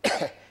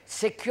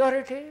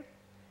security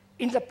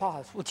in the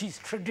past, which is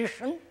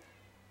tradition?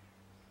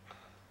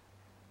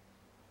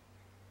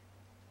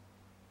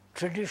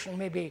 Tradition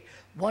may be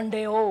 1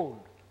 day old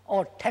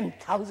or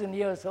 10,000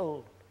 years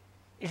old.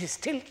 It is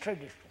still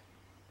tradition,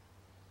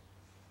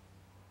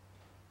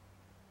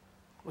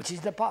 which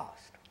is the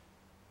past.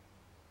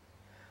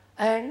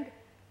 And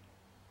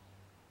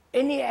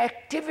any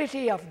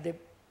activity of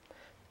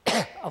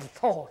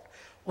thought,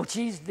 which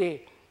is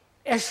the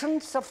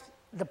essence of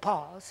the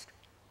past,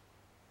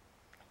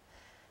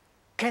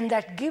 can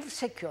that give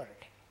security?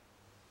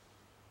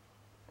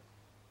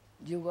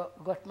 You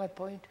got my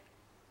point?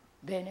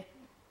 Bene?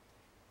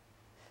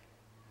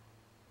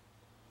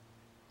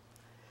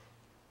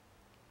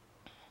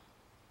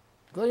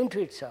 Go into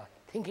it, sir.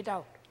 Think it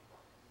out.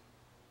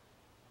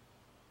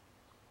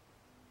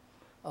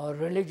 Our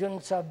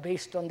religions are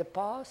based on the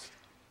past,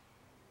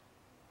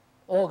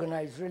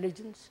 organized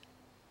religions,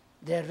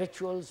 their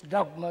rituals,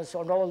 dogmas,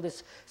 and all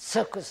this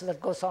circus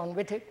that goes on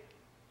with it,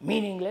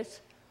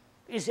 meaningless,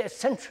 is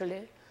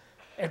essentially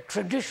a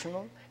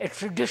tradition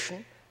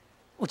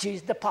which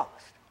is the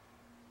past.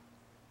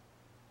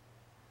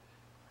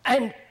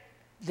 And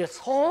the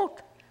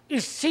thought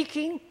is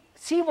seeking,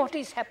 see what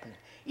is happening,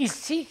 is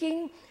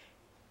seeking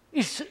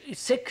its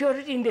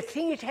security in the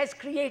thing it has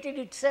created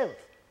itself.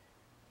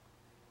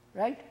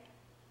 Right?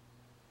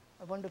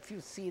 I wonder if you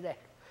see that.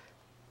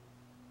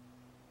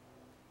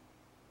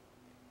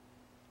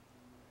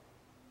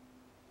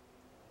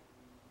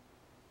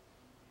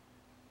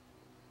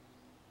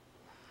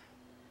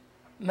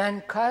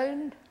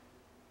 mankind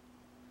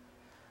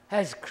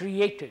has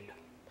created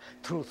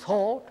through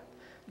thought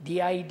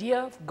the idea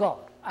of God.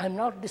 I'm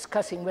not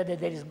discussing whether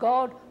there is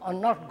God or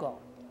not God.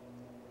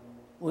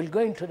 We'll go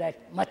into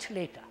that much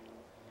later.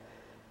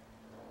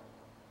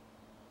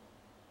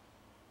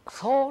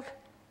 Thought,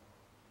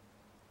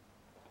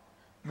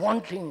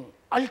 wanting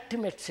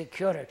ultimate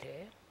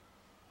security,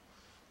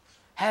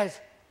 has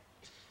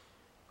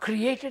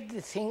created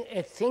a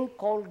thing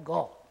called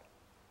God.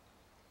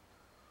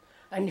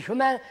 And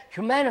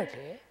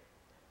humanity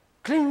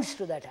clings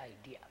to that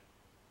idea.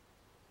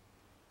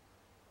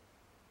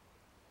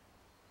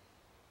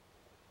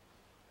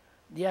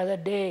 The other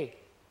day,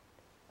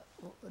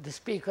 the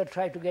speaker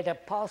tried to get a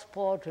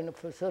passport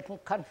for a certain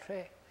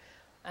country,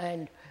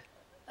 and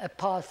a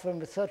pass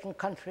from a certain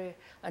country,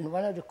 and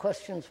one of the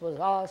questions was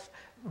asked,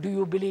 do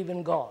you believe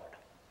in God?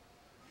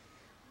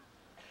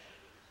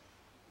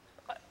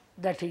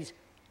 That is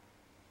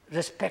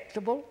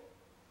respectable,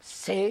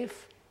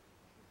 safe,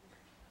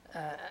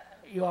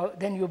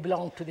 then you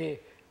belong to the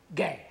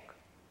gang.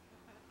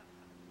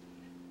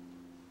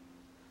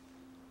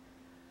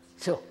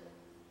 So,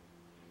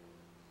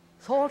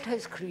 thought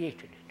has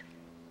created it.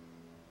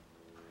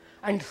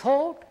 And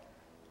thought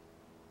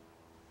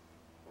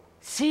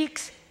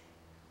seeks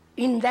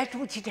in that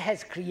which it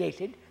has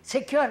created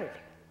security.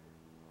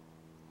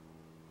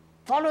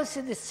 Follows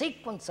the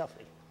sequence of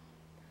it.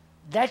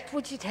 That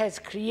which it has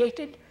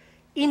created,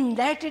 in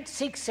that it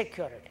seeks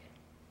security.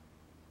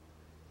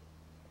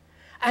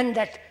 And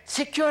that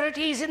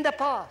security is in the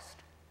past.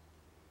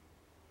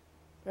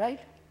 Right?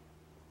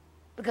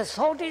 Because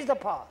thought is the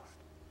past.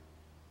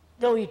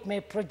 Though it may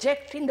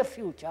project in the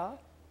future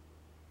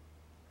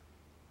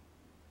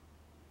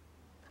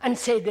and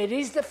say there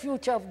is the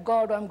future of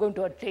God, I'm going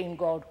to attain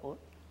Godhood.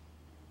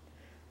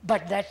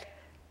 But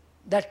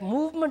that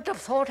movement of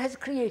thought has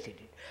created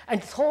it.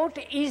 And thought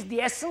is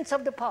the essence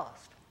of the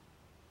past.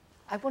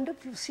 I wonder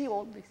if you see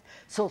all this.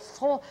 So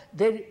thought,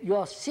 you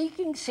are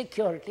seeking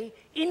security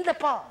in the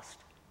past,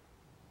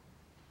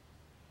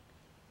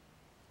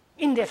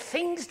 in the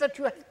things that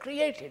you have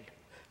created.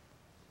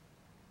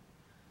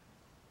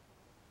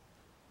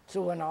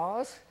 So one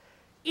asks,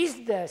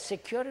 is there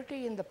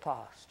security in the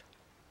past?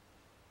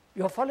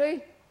 You're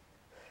following?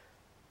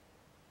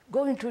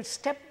 Go into it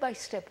step by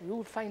step. You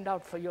will find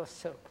out for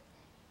yourself.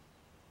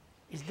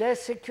 Is there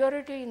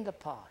security in the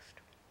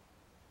past?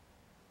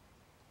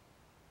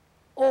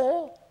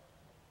 Or,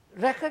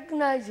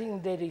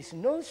 recognizing there is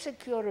no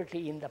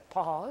security in the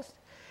past,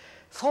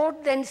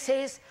 thought then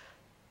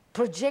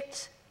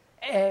projects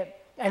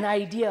an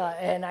idea,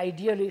 an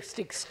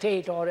idealistic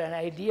state or an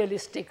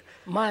idealistic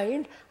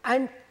mind,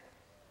 and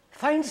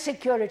finds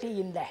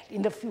security in that,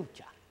 in the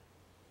future.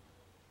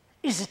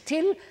 Is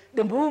still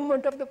the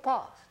movement of the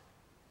past.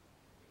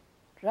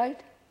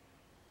 Right?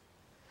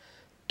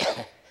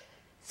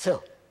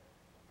 So,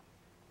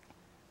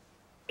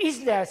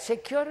 is there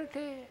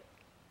security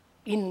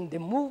in the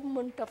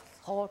movement of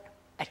thought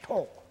at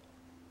all?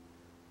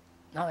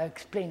 Now I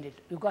explained it.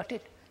 You got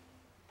it?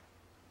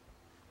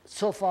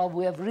 So far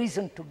we have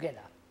reasoned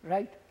together,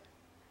 right?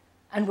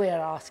 And we are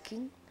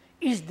asking,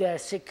 is there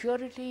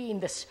security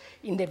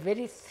in the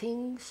very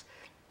things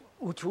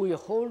which we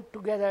hold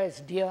together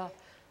as dear,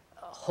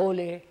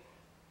 holy,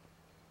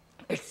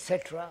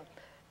 etc.,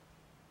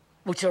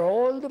 which are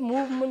all the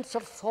movements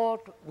of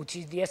thought, which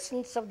is the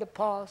essence of the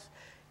past?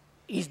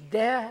 Is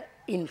there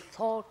in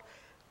thought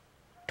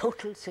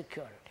total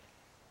security?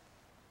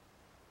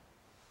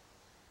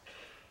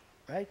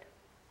 Right?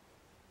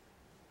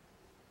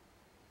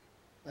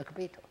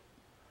 Capito?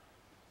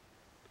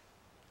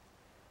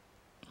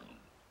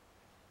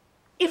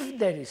 If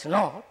there is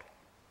not,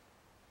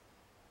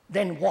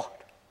 then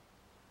what?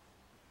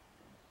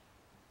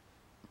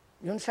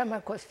 You understand my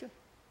question?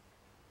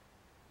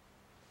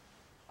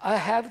 I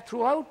have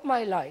throughout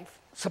my life,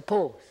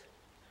 suppose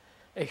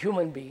a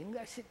human being,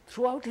 I said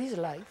throughout his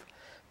life,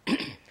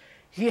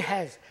 he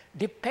has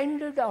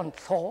depended on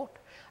thought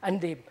and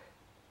the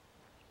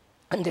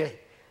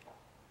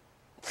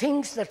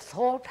things that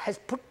thought has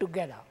put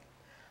together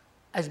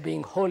as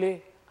being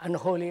holy,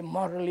 unholy,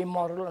 morally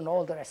moral, and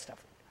all the rest of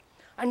it.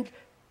 And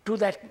to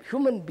that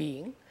human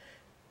being,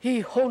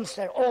 he holds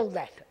all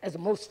that as the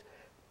most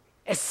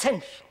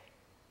essential.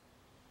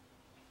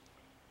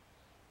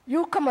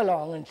 You come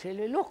along and say,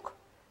 look,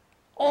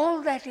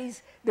 all that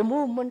is the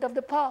movement of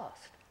the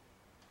past,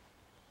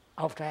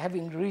 after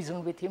having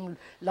reasoned with him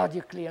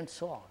logically and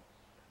so on.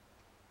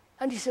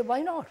 And he said,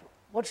 why not?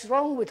 What's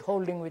wrong with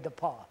holding with the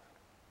past?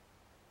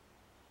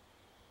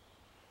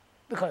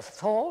 Because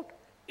thought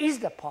is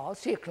the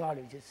past, he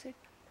acknowledges it,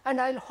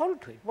 and I'll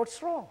hold to it.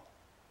 What's wrong?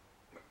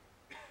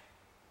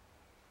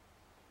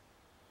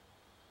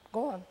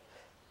 Go on.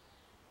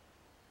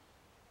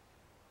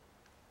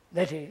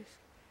 That is,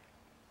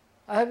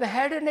 I have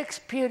had an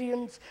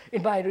experience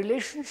in my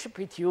relationship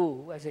with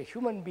you as a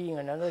human being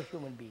and another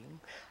human being.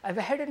 I've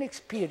had an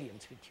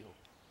experience with you.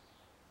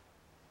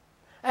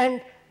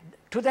 And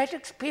to that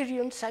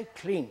experience I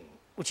cling,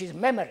 which is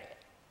memory,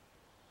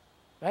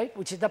 right?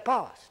 Which is the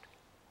past.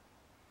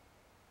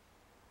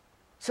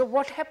 So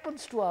what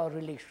happens to our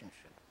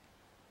relationship?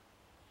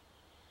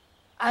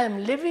 I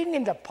am living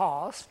in the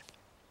past,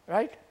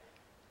 right?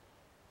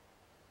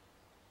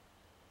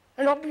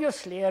 And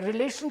obviously a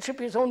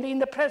relationship is only in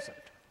the present,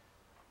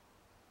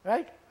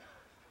 right?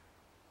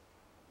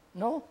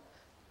 No?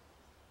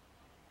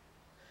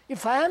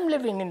 If I am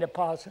living in the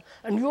past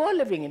and you are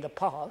living in the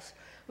past,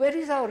 where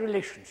is our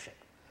relationship?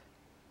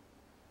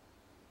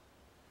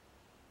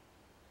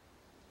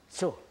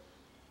 So,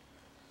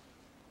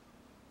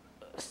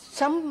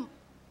 some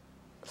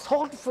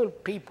thoughtful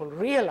people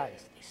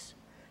realize this,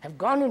 have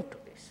gone into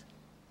this.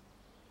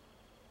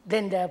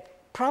 Then the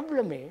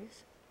problem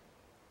is,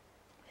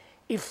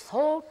 if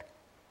thought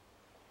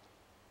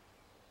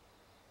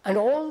and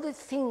all the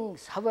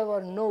things,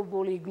 however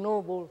noble,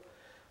 ignoble,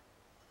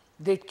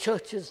 the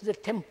churches, the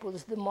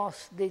temples, the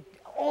mosques,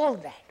 all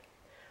that,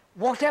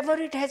 whatever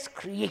it has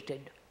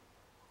created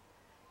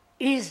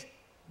is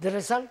the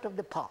result of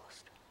the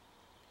past.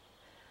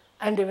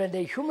 And when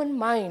the human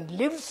mind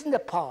lives in the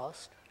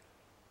past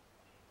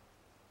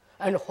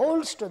and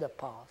holds to the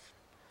past,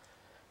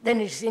 then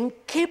it is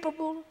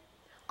incapable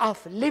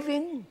of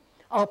living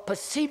or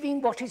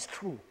perceiving what is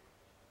true.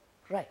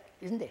 Right,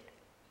 isn't it?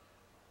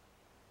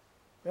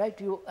 Right,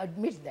 you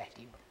admit that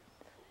even.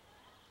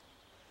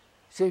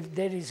 So if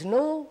there is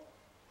no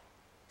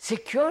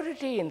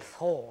security in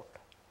thought,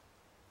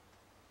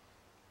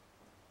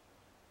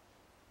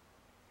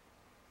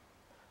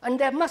 and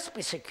there must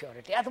be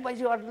security, otherwise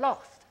you are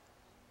lost.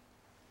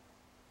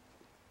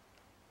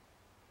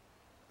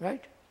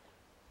 Right?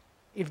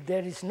 If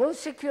there is no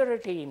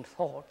security in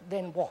thought,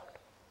 then what?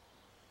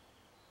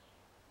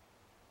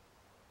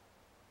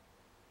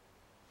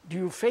 Do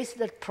you face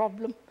that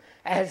problem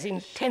as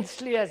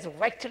intensely, as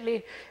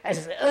vitally,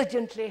 as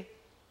urgently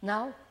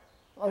now?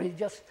 Or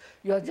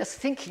you are just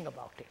thinking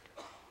about it?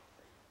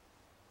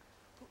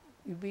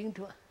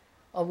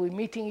 Are we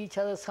meeting each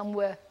other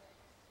somewhere?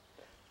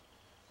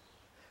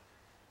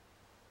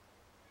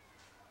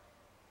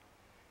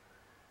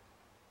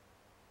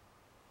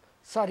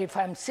 Sorry, if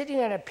I'm sitting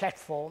on a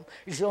platform,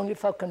 it's only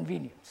for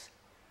convenience,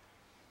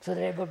 so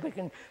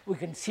that we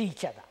can see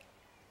each other.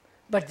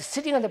 But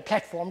sitting on the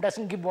platform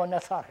doesn't give one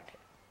authority,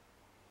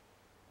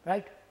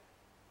 right?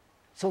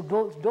 So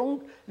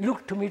don't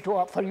look to me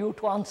for you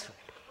to answer it.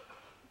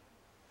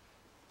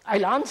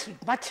 I'll answer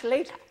it much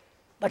later,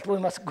 but we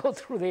must go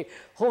through the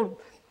whole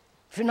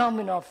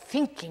phenomenon of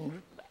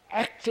thinking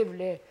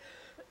actively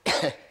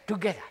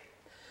together.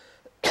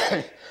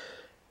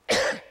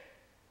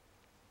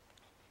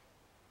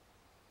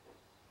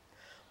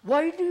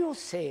 Why do you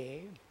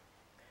say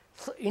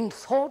in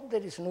thought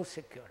there is no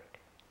security?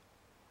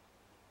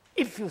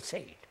 If you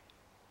say it.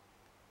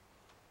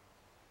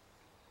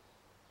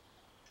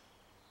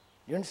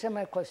 You understand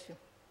my question?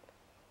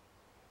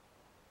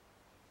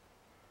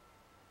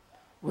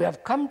 We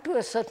have come to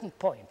a certain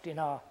point in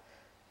our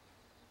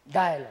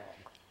dialogue.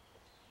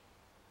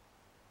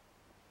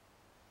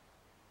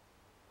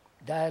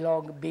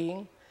 Dialogue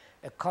being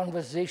a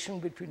conversation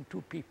between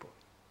two people.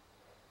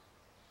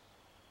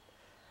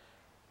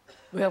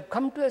 We have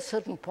come to a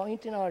certain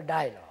point in our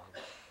dialogue,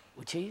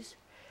 which is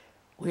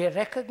we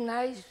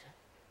recognize,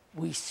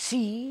 we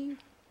see,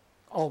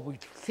 or we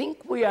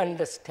think we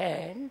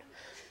understand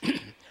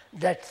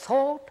that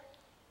thought,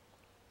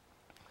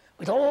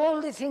 with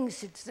all the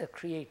things it's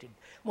created,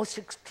 most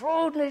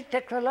extraordinary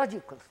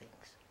technological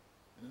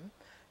things,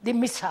 the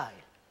missile,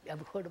 you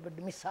ever heard about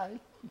the missile?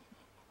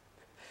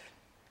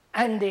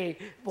 And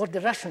what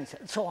the Russians,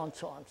 so on,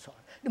 so on, so on.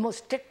 The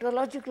most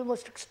technological,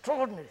 most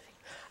extraordinary thing.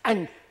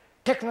 And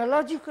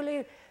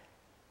technologically,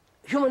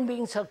 human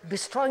beings are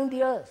destroying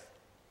the earth,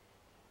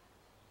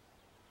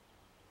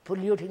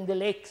 polluting the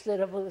lakes, the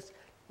rivers,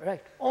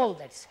 right? All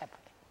that is happening.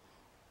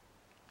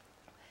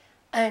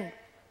 And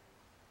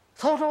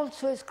thought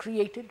also has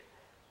created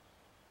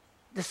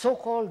the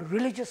so-called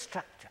religious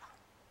structure.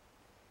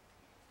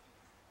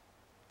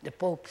 The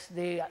popes,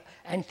 the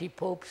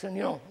anti-popes, and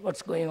you know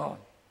what's going on.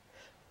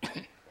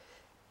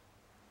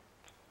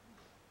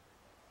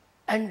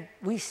 And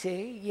we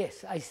say,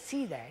 yes, I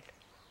see that.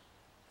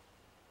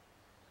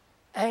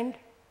 And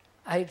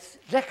I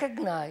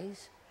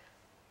recognize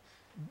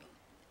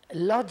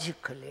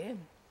logically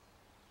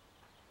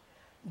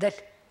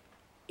that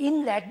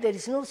in that there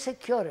is no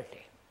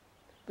security.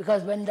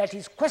 Because when that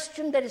is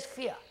questioned, there is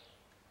fear.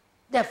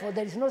 Therefore,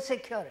 there is no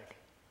security,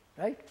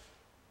 right?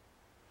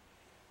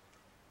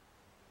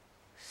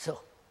 So,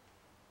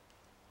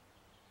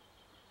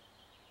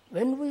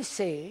 when we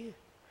say,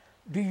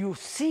 do you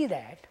see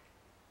that?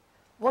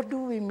 What do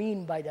we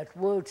mean by that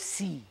word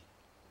see?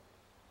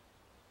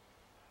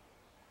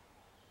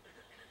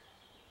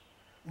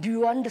 Do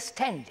you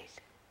understand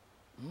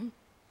it?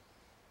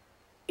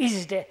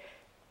 Is it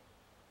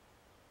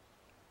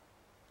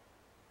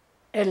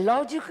a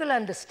logical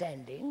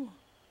understanding,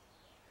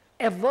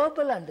 a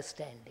verbal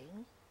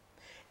understanding,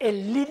 a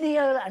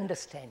linear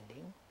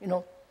understanding, you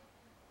know,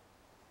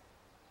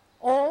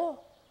 or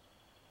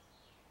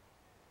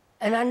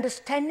an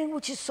understanding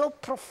which is so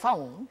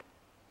profound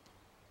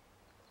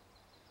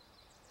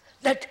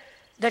that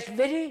that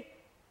very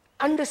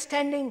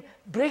understanding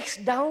breaks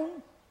down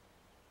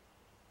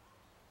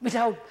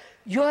without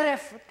your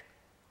effort,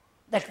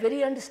 that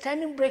very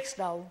understanding breaks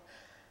down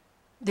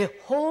the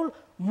whole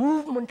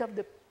movement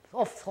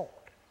of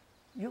thought.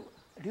 Do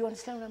you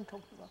understand what I'm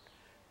talking about?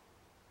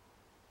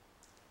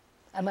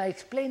 Am I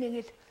explaining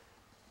it,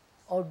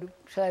 or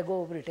shall I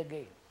go over it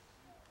again?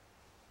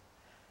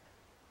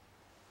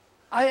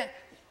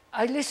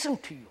 I listen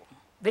to you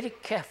very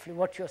carefully,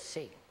 what you're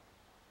saying.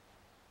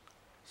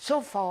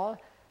 So far,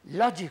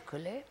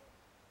 logically,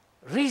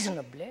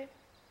 reasonably,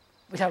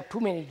 without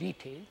too many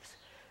details,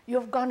 you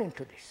have gone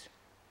into this.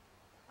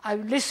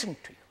 I've listened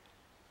to you,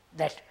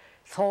 that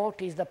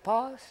thought is the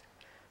past,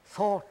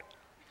 thought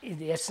is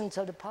the essence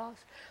of the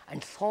past,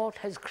 and thought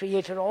has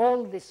created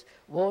all this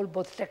world,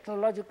 both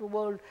technological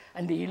world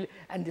and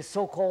the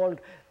so-called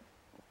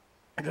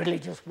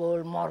religious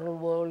world, moral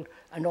world,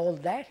 and all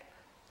that.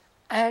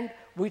 And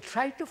we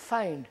try to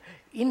find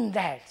in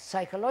that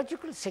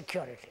psychological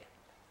security.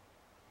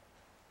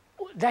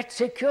 That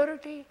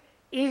security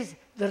is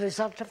the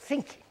result of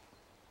thinking,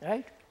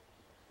 right?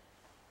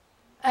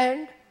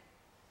 And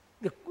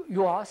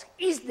you ask,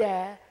 is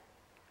there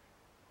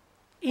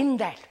in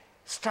that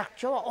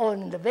structure or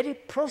in the very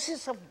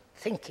process of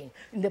thinking,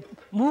 in the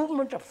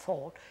movement of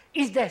thought,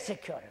 is there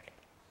security,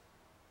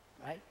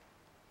 right?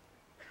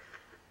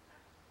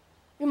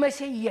 You may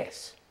say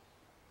yes.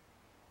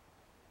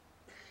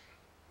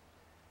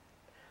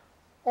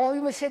 Or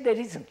you may say there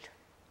isn't.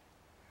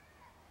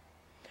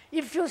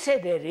 If you say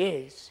there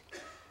is,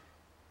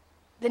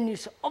 then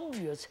it's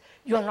obvious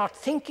you are not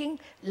thinking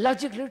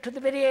logically to the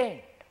very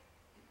end.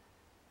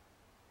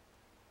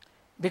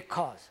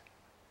 Because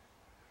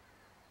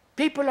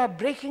people are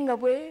breaking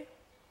away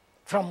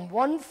from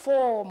one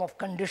form of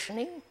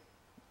conditioning,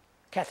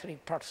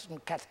 Catholic,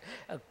 Protestant,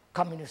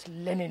 Communist,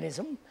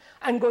 Leninism,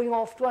 and going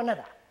off to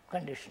another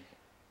conditioning,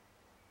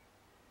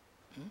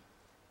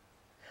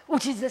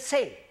 which is the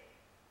same.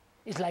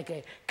 It's like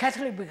a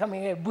Catholic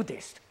becoming a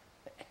Buddhist,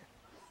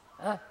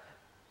 or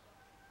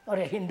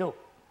a Hindu,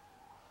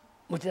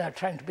 which they are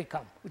trying to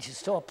become, which is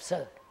so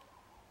absurd.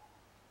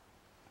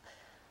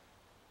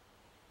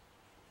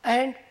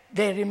 And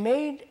they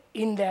remained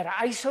in their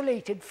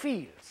isolated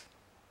fields,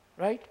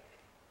 right?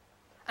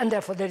 And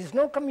therefore there is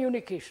no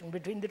communication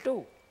between the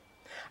two.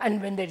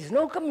 And when there is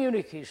no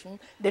communication,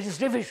 there is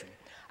division.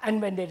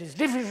 And when there is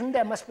division,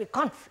 there must be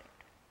conflict.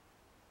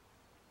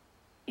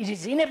 It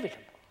is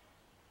inevitable,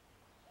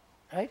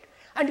 right?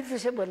 And if you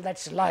say, well,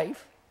 that's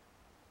life,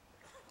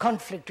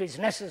 conflict is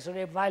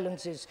necessary,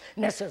 violence is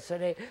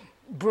necessary,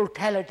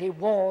 brutality,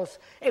 wars,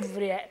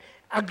 every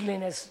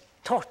ugliness,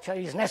 torture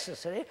is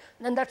necessary,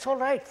 then that's all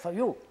right for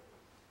you.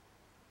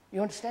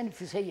 You understand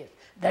if you say yes?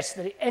 That's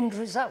the end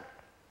result.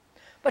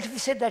 But if you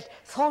say that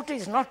thought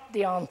is not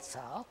the answer,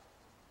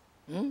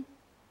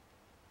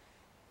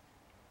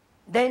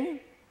 then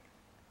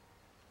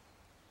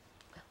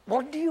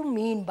what do you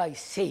mean by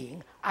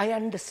saying, I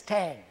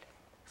understand?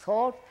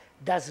 Thought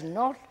does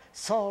not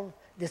solve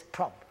this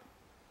problem.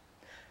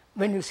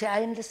 When you say,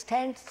 I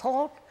understand,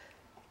 thought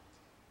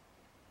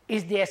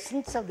is the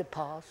essence of the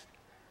past,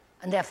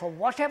 and therefore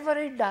whatever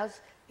it does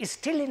is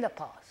still in the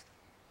past,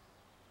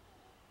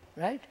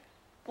 right?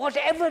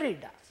 Whatever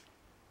it does.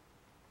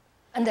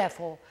 And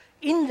therefore,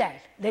 in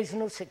that, there is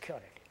no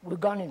security. We've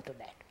gone into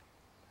that.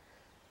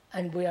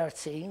 And we are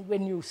saying,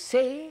 when you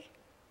say,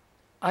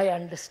 I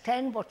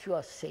understand what you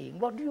are saying,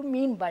 what do you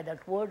mean by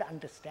that word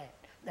understand?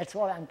 That's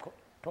what I'm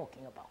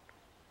talking about.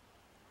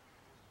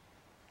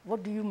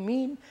 What do you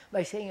mean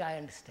by saying I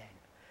understand?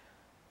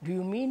 Do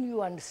you mean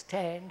you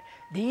understand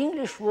the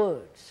English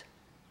words,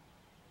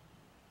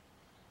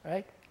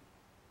 right?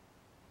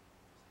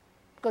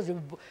 Because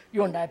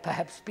you and I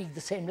perhaps speak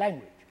the same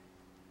language.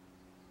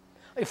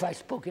 If I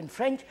spoke in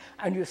French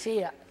and you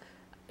say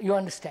you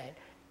understand,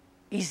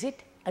 is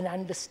it an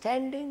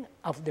understanding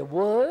of the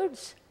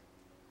words,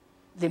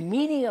 the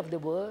meaning of the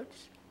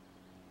words,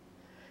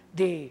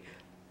 the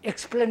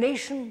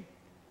explanation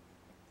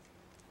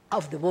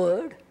of the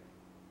word,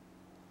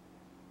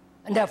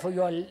 and therefore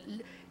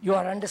you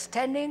are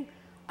understanding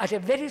at a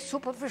very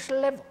superficial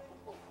level,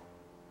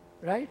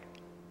 right?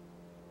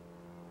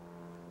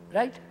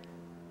 Right?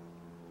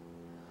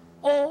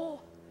 Or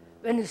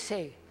when you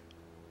say,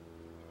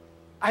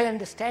 I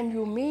understand,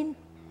 you mean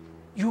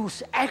you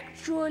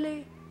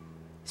actually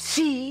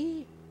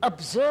see,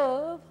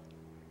 observe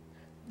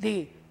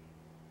the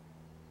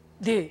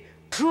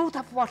truth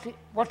of what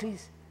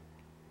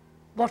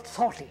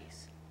thought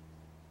is.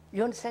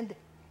 You understand?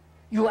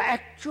 You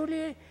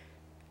actually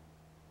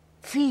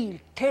feel,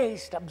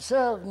 taste,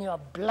 observe in your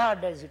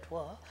blood, as it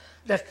were,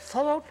 that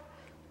thought,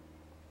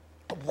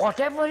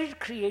 whatever it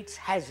creates,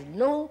 has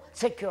no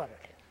security.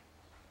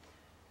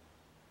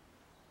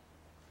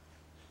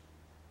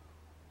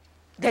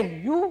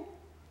 Then you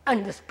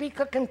and the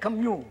speaker can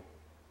commune.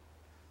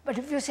 But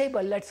if you say,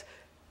 well, let's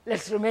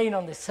remain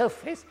on the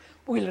surface,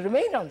 we'll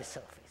remain on the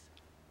surface.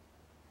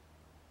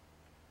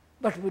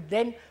 But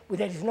there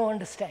is no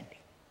understanding.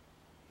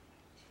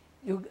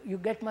 You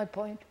get my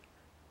point?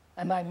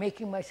 Am I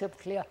making myself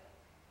clear?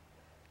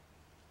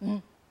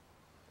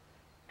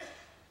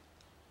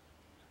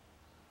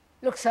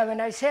 Look, sir, when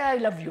I say I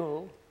love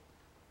you,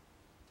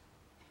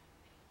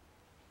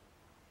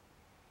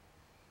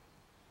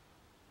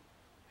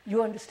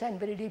 you understand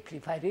very deeply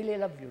if I really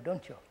love you,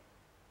 don't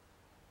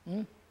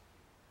you?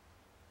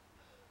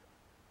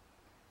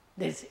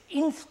 There's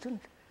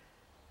instant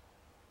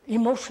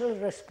emotional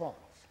response.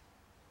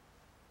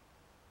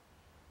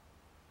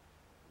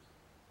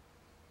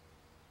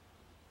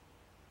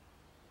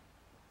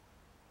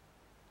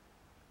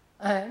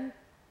 And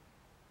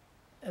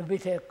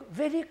with a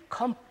very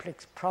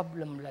complex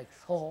problem like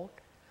thought,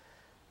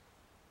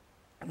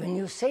 when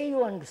you say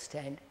you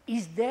understand,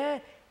 is there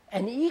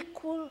an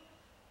equal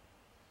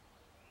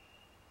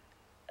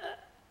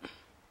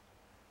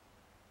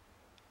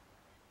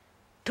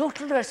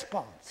total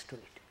response to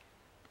it?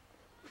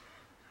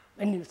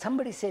 When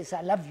somebody says,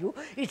 I love you,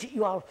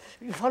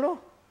 you follow?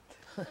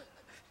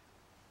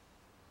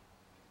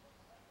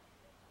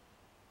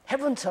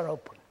 Heavens are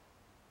open.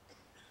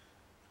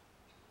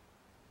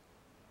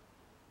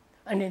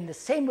 And in the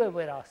same way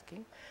we're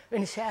asking,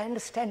 when you say, I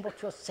understand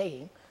what you're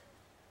saying,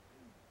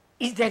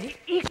 is there an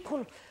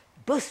equal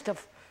burst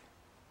of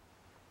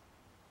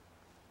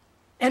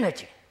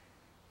energy,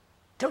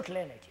 total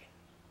energy?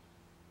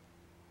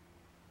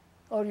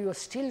 Or you're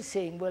still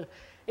saying, well,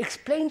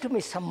 explain to me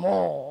some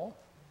more.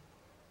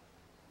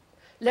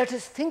 Let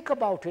us think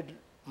about it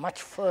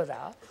much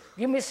further.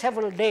 Give me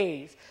several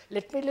days.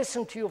 Let me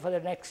listen to you for the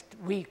next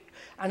week,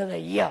 another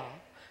year.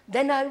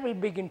 Then I will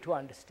begin to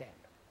understand.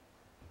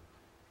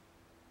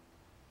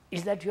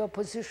 Is that your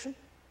position?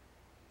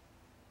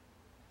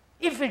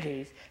 If it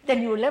is,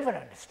 then you will never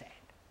understand,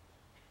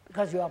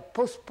 because you are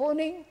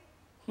postponing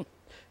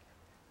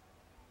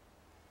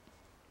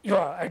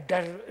your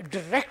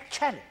direct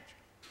challenge.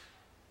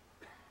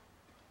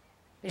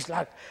 It's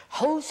like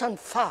house on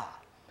fire.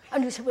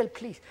 And you say, well,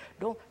 please,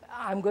 don't,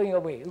 I'm going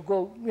away. You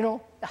go,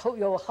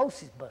 your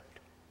house is burnt.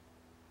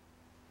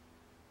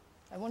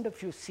 I wonder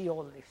if you see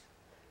all this.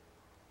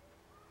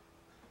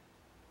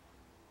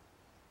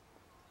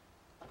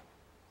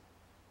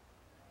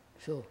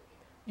 So,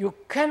 you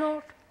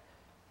cannot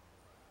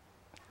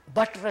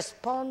but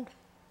respond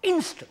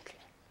instantly.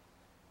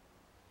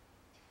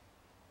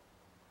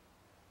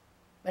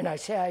 When I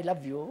say I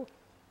love you,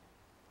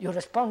 you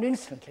respond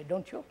instantly,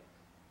 don't you?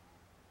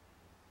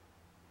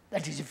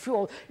 That is,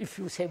 if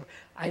you say,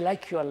 I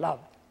like your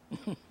love,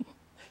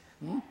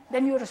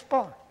 then you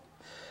respond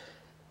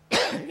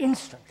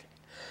instantly.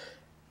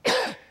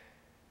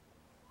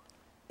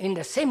 In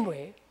the same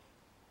way,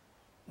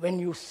 when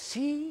you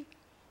see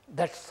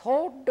that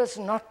thought does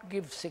not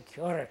give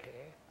security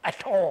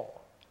at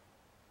all,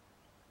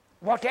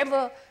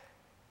 whatever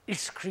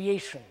its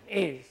creation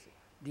is,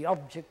 the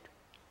object,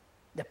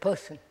 the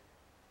person,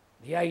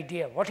 the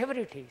idea, whatever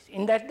it is,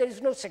 in that there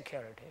is no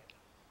security.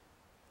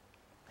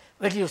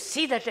 When you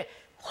see that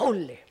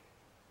wholly,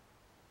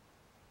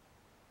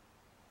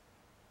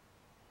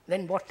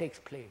 then what takes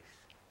place?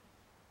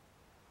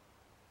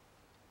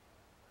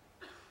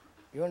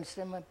 You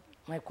understand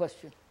my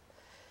question?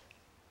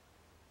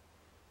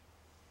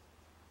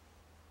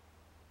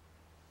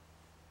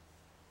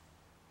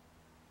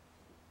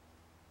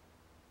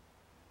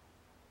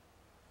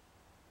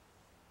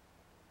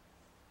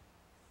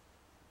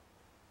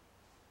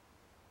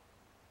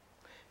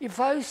 If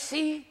I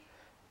see,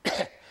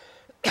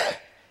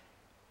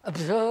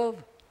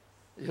 observe,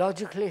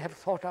 logically have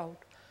thought out,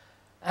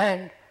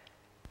 and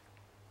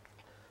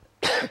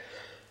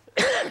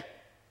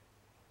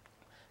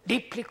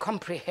deeply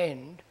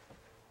comprehend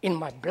in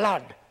my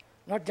blood,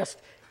 not just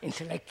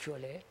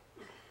intellectually,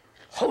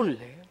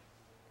 wholly,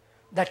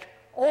 that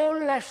all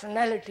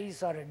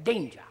nationalities are a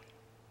danger.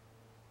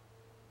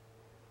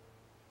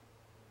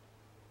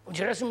 Which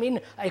doesn't mean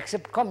I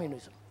accept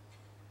communism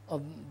or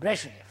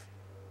Brezhnev.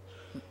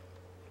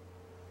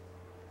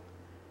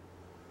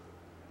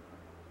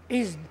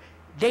 Is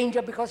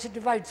danger because it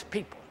divides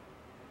people.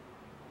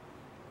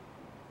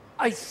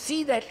 I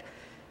see that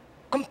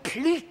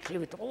completely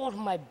with all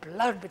my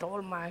blood, with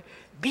all my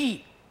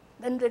being.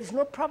 Then there is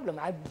no problem.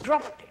 I've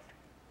dropped it.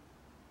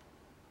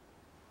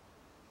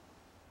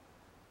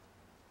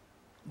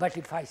 But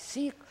if I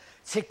seek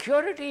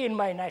security in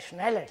my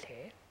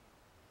nationality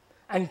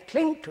and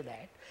cling to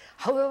that,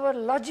 however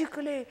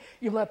logically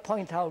you may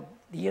point out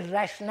the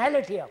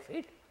irrationality of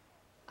it,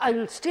 I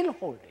will still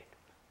hold it.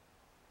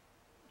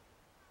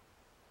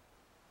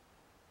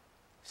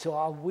 So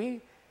are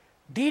we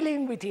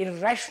dealing with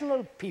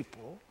irrational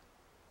people,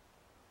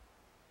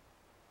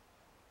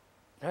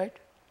 right?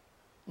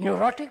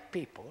 Neurotic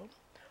people,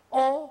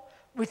 or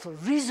with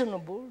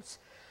reasonable,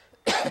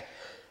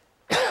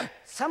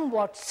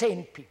 somewhat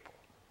sane people?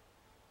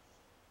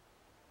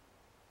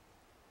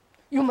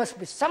 You must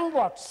be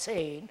somewhat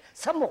sane,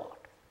 somewhat,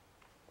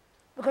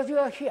 because you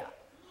are here,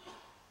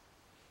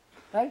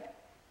 right?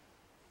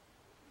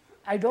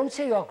 I don't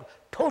say you are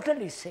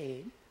totally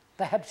sane,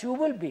 perhaps you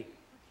will be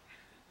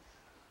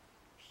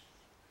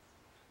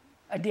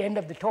at the end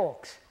of the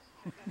talks.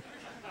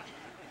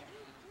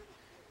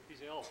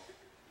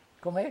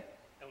 Com'è?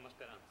 È una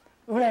speranza.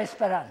 Una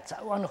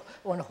speranza,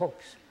 one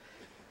hopes.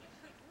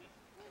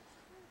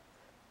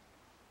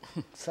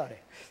 Sorry.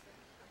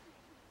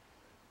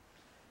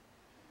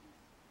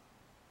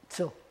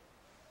 So,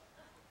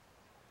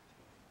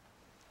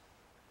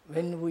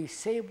 when we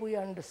say we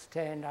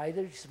understand,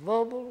 either it's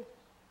verbal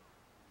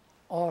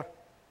or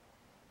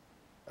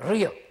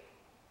real.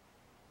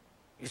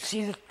 You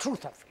see the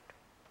truth of it.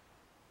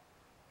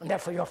 And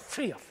therefore you're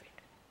free of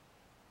it.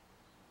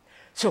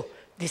 So,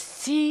 the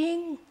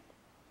seeing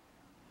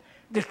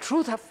the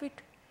truth of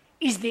it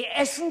is the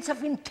essence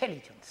of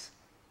intelligence.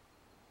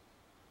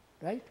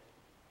 Right?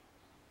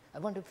 I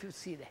wonder if you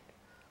see that.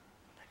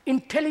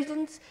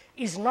 Intelligence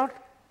is not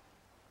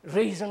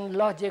reason,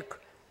 logic,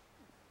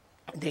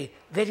 the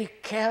very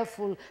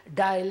careful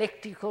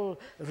dialectical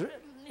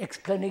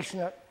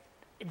explanation.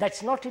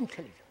 That's not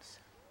intelligence.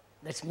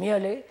 That's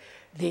merely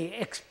the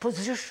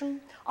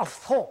exposition of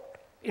thought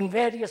in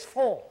various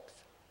forms.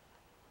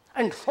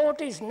 And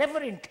thought is never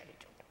intelligent.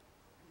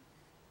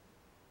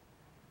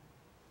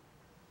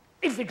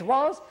 If it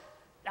was,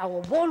 our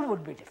world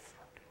would be different.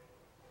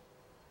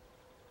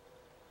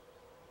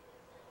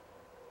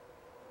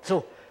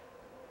 So,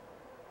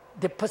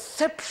 the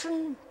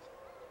perception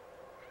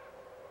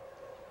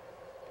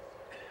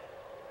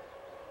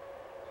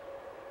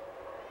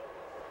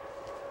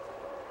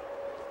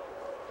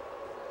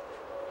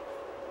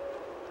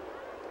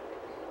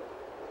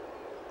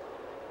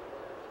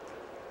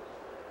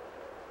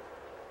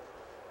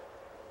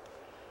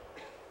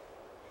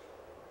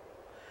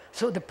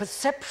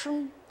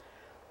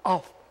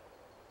of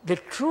the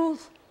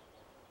truth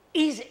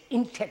is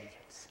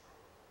intelligence.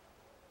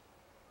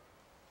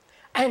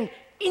 And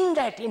in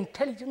that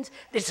intelligence,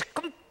 there's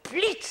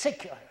complete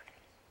security.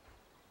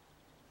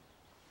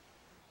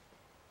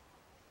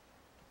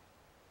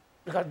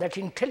 Because that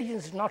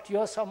intelligence is not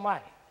yours or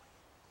mine.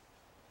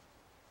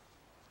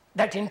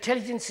 That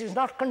intelligence is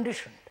not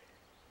conditioned.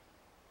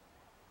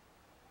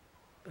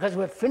 Because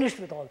we're finished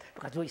with all,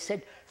 because we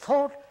said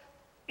thought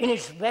in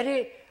its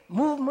very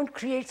movement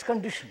creates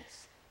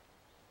conditions.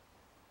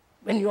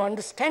 When you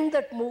understand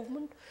that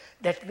movement,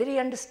 that very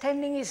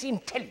understanding is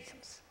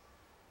intelligence.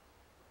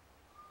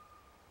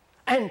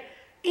 And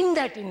in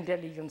that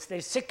intelligence, there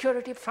is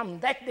security. From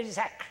that, there is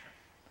action.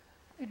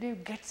 Do you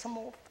get some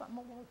more?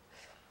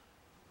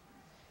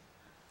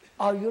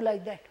 Are you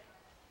like that?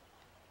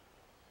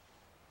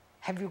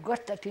 Have you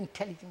got that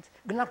intelligence?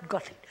 Not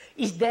got it.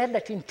 Is there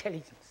that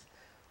intelligence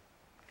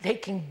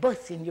taking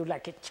birth in you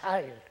like a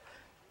child?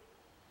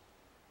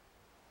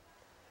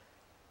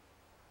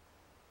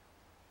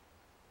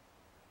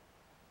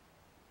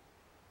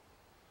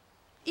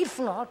 If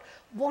not,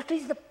 what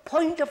is the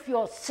point of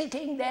your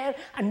sitting there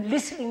and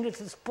listening to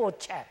this poor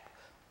chap?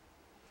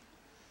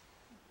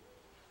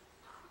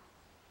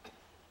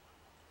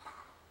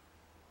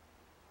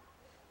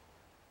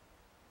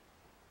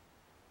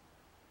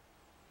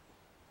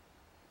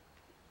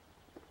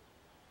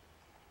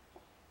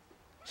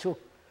 So,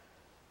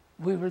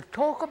 we will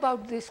talk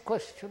about this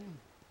question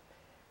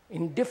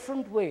in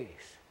different ways,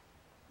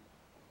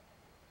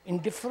 in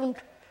different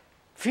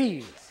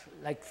fields,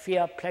 like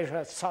fear,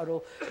 pleasure,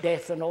 sorrow,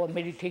 death, and all,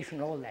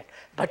 meditation, all that.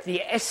 But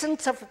the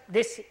essence of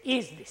this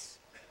is this,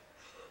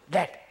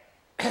 that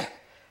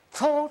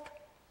thought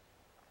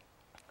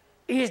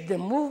is the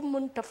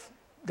movement of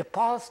the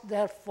past,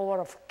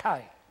 therefore, of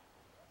time.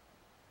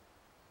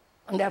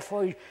 And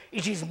therefore,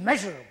 it is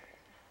measurable.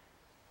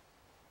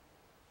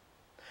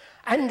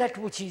 And that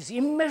which is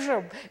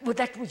immeasurable,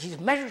 that which is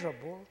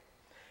measurable,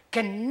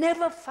 can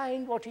never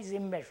find what is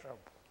immeasurable,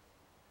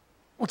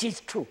 which is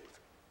truth.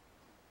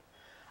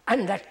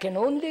 And that can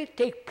only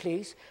take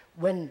place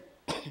when,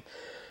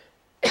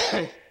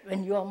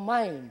 when your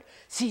mind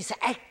sees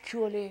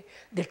actually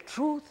the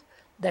truth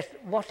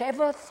that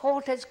whatever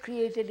thought has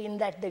created in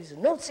that there is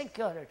no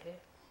security,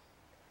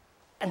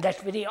 and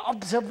that very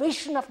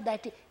observation of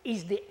that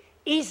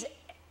is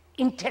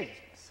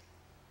intelligence.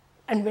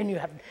 And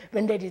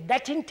when there is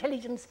that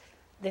intelligence,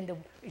 then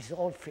it's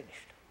all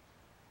finished.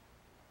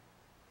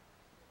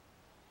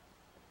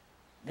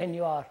 Then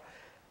you are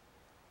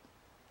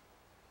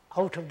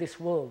out of this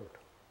world.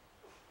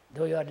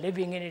 Though you are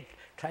living in it,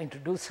 trying to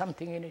do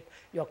something in it,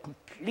 you are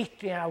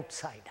completely an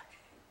outsider.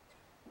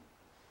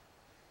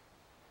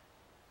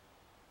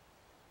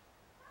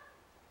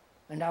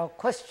 And our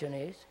question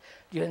is,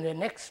 during the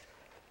next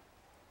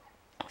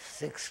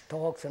 6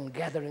 talks and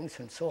gatherings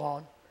and so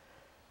on,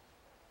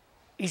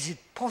 is it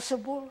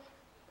possible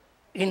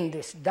in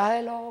this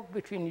dialogue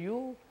between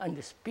you and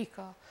the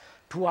speaker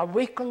to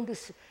awaken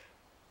this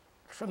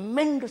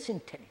tremendous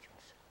intelligence?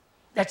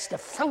 That's the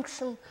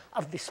function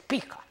of the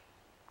speaker,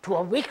 to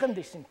awaken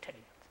this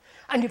intelligence.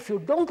 And if you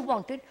don't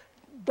want it,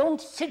 don't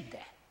sit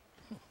there.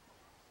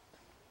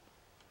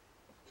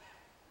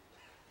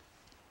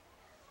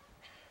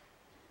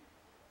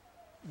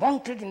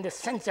 Want it in the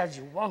sense as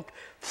you want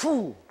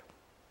food.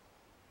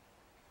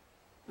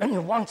 When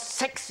you want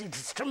sex, it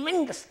is a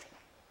tremendous thing.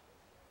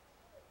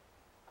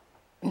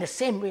 In the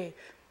same way,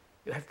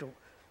 you have to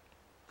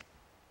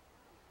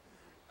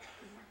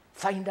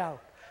find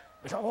out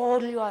with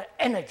all your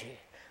energy,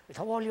 with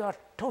all your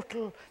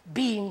total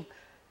being,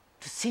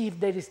 to see if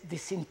there is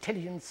this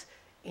intelligence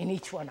in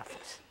each one of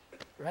us,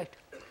 right?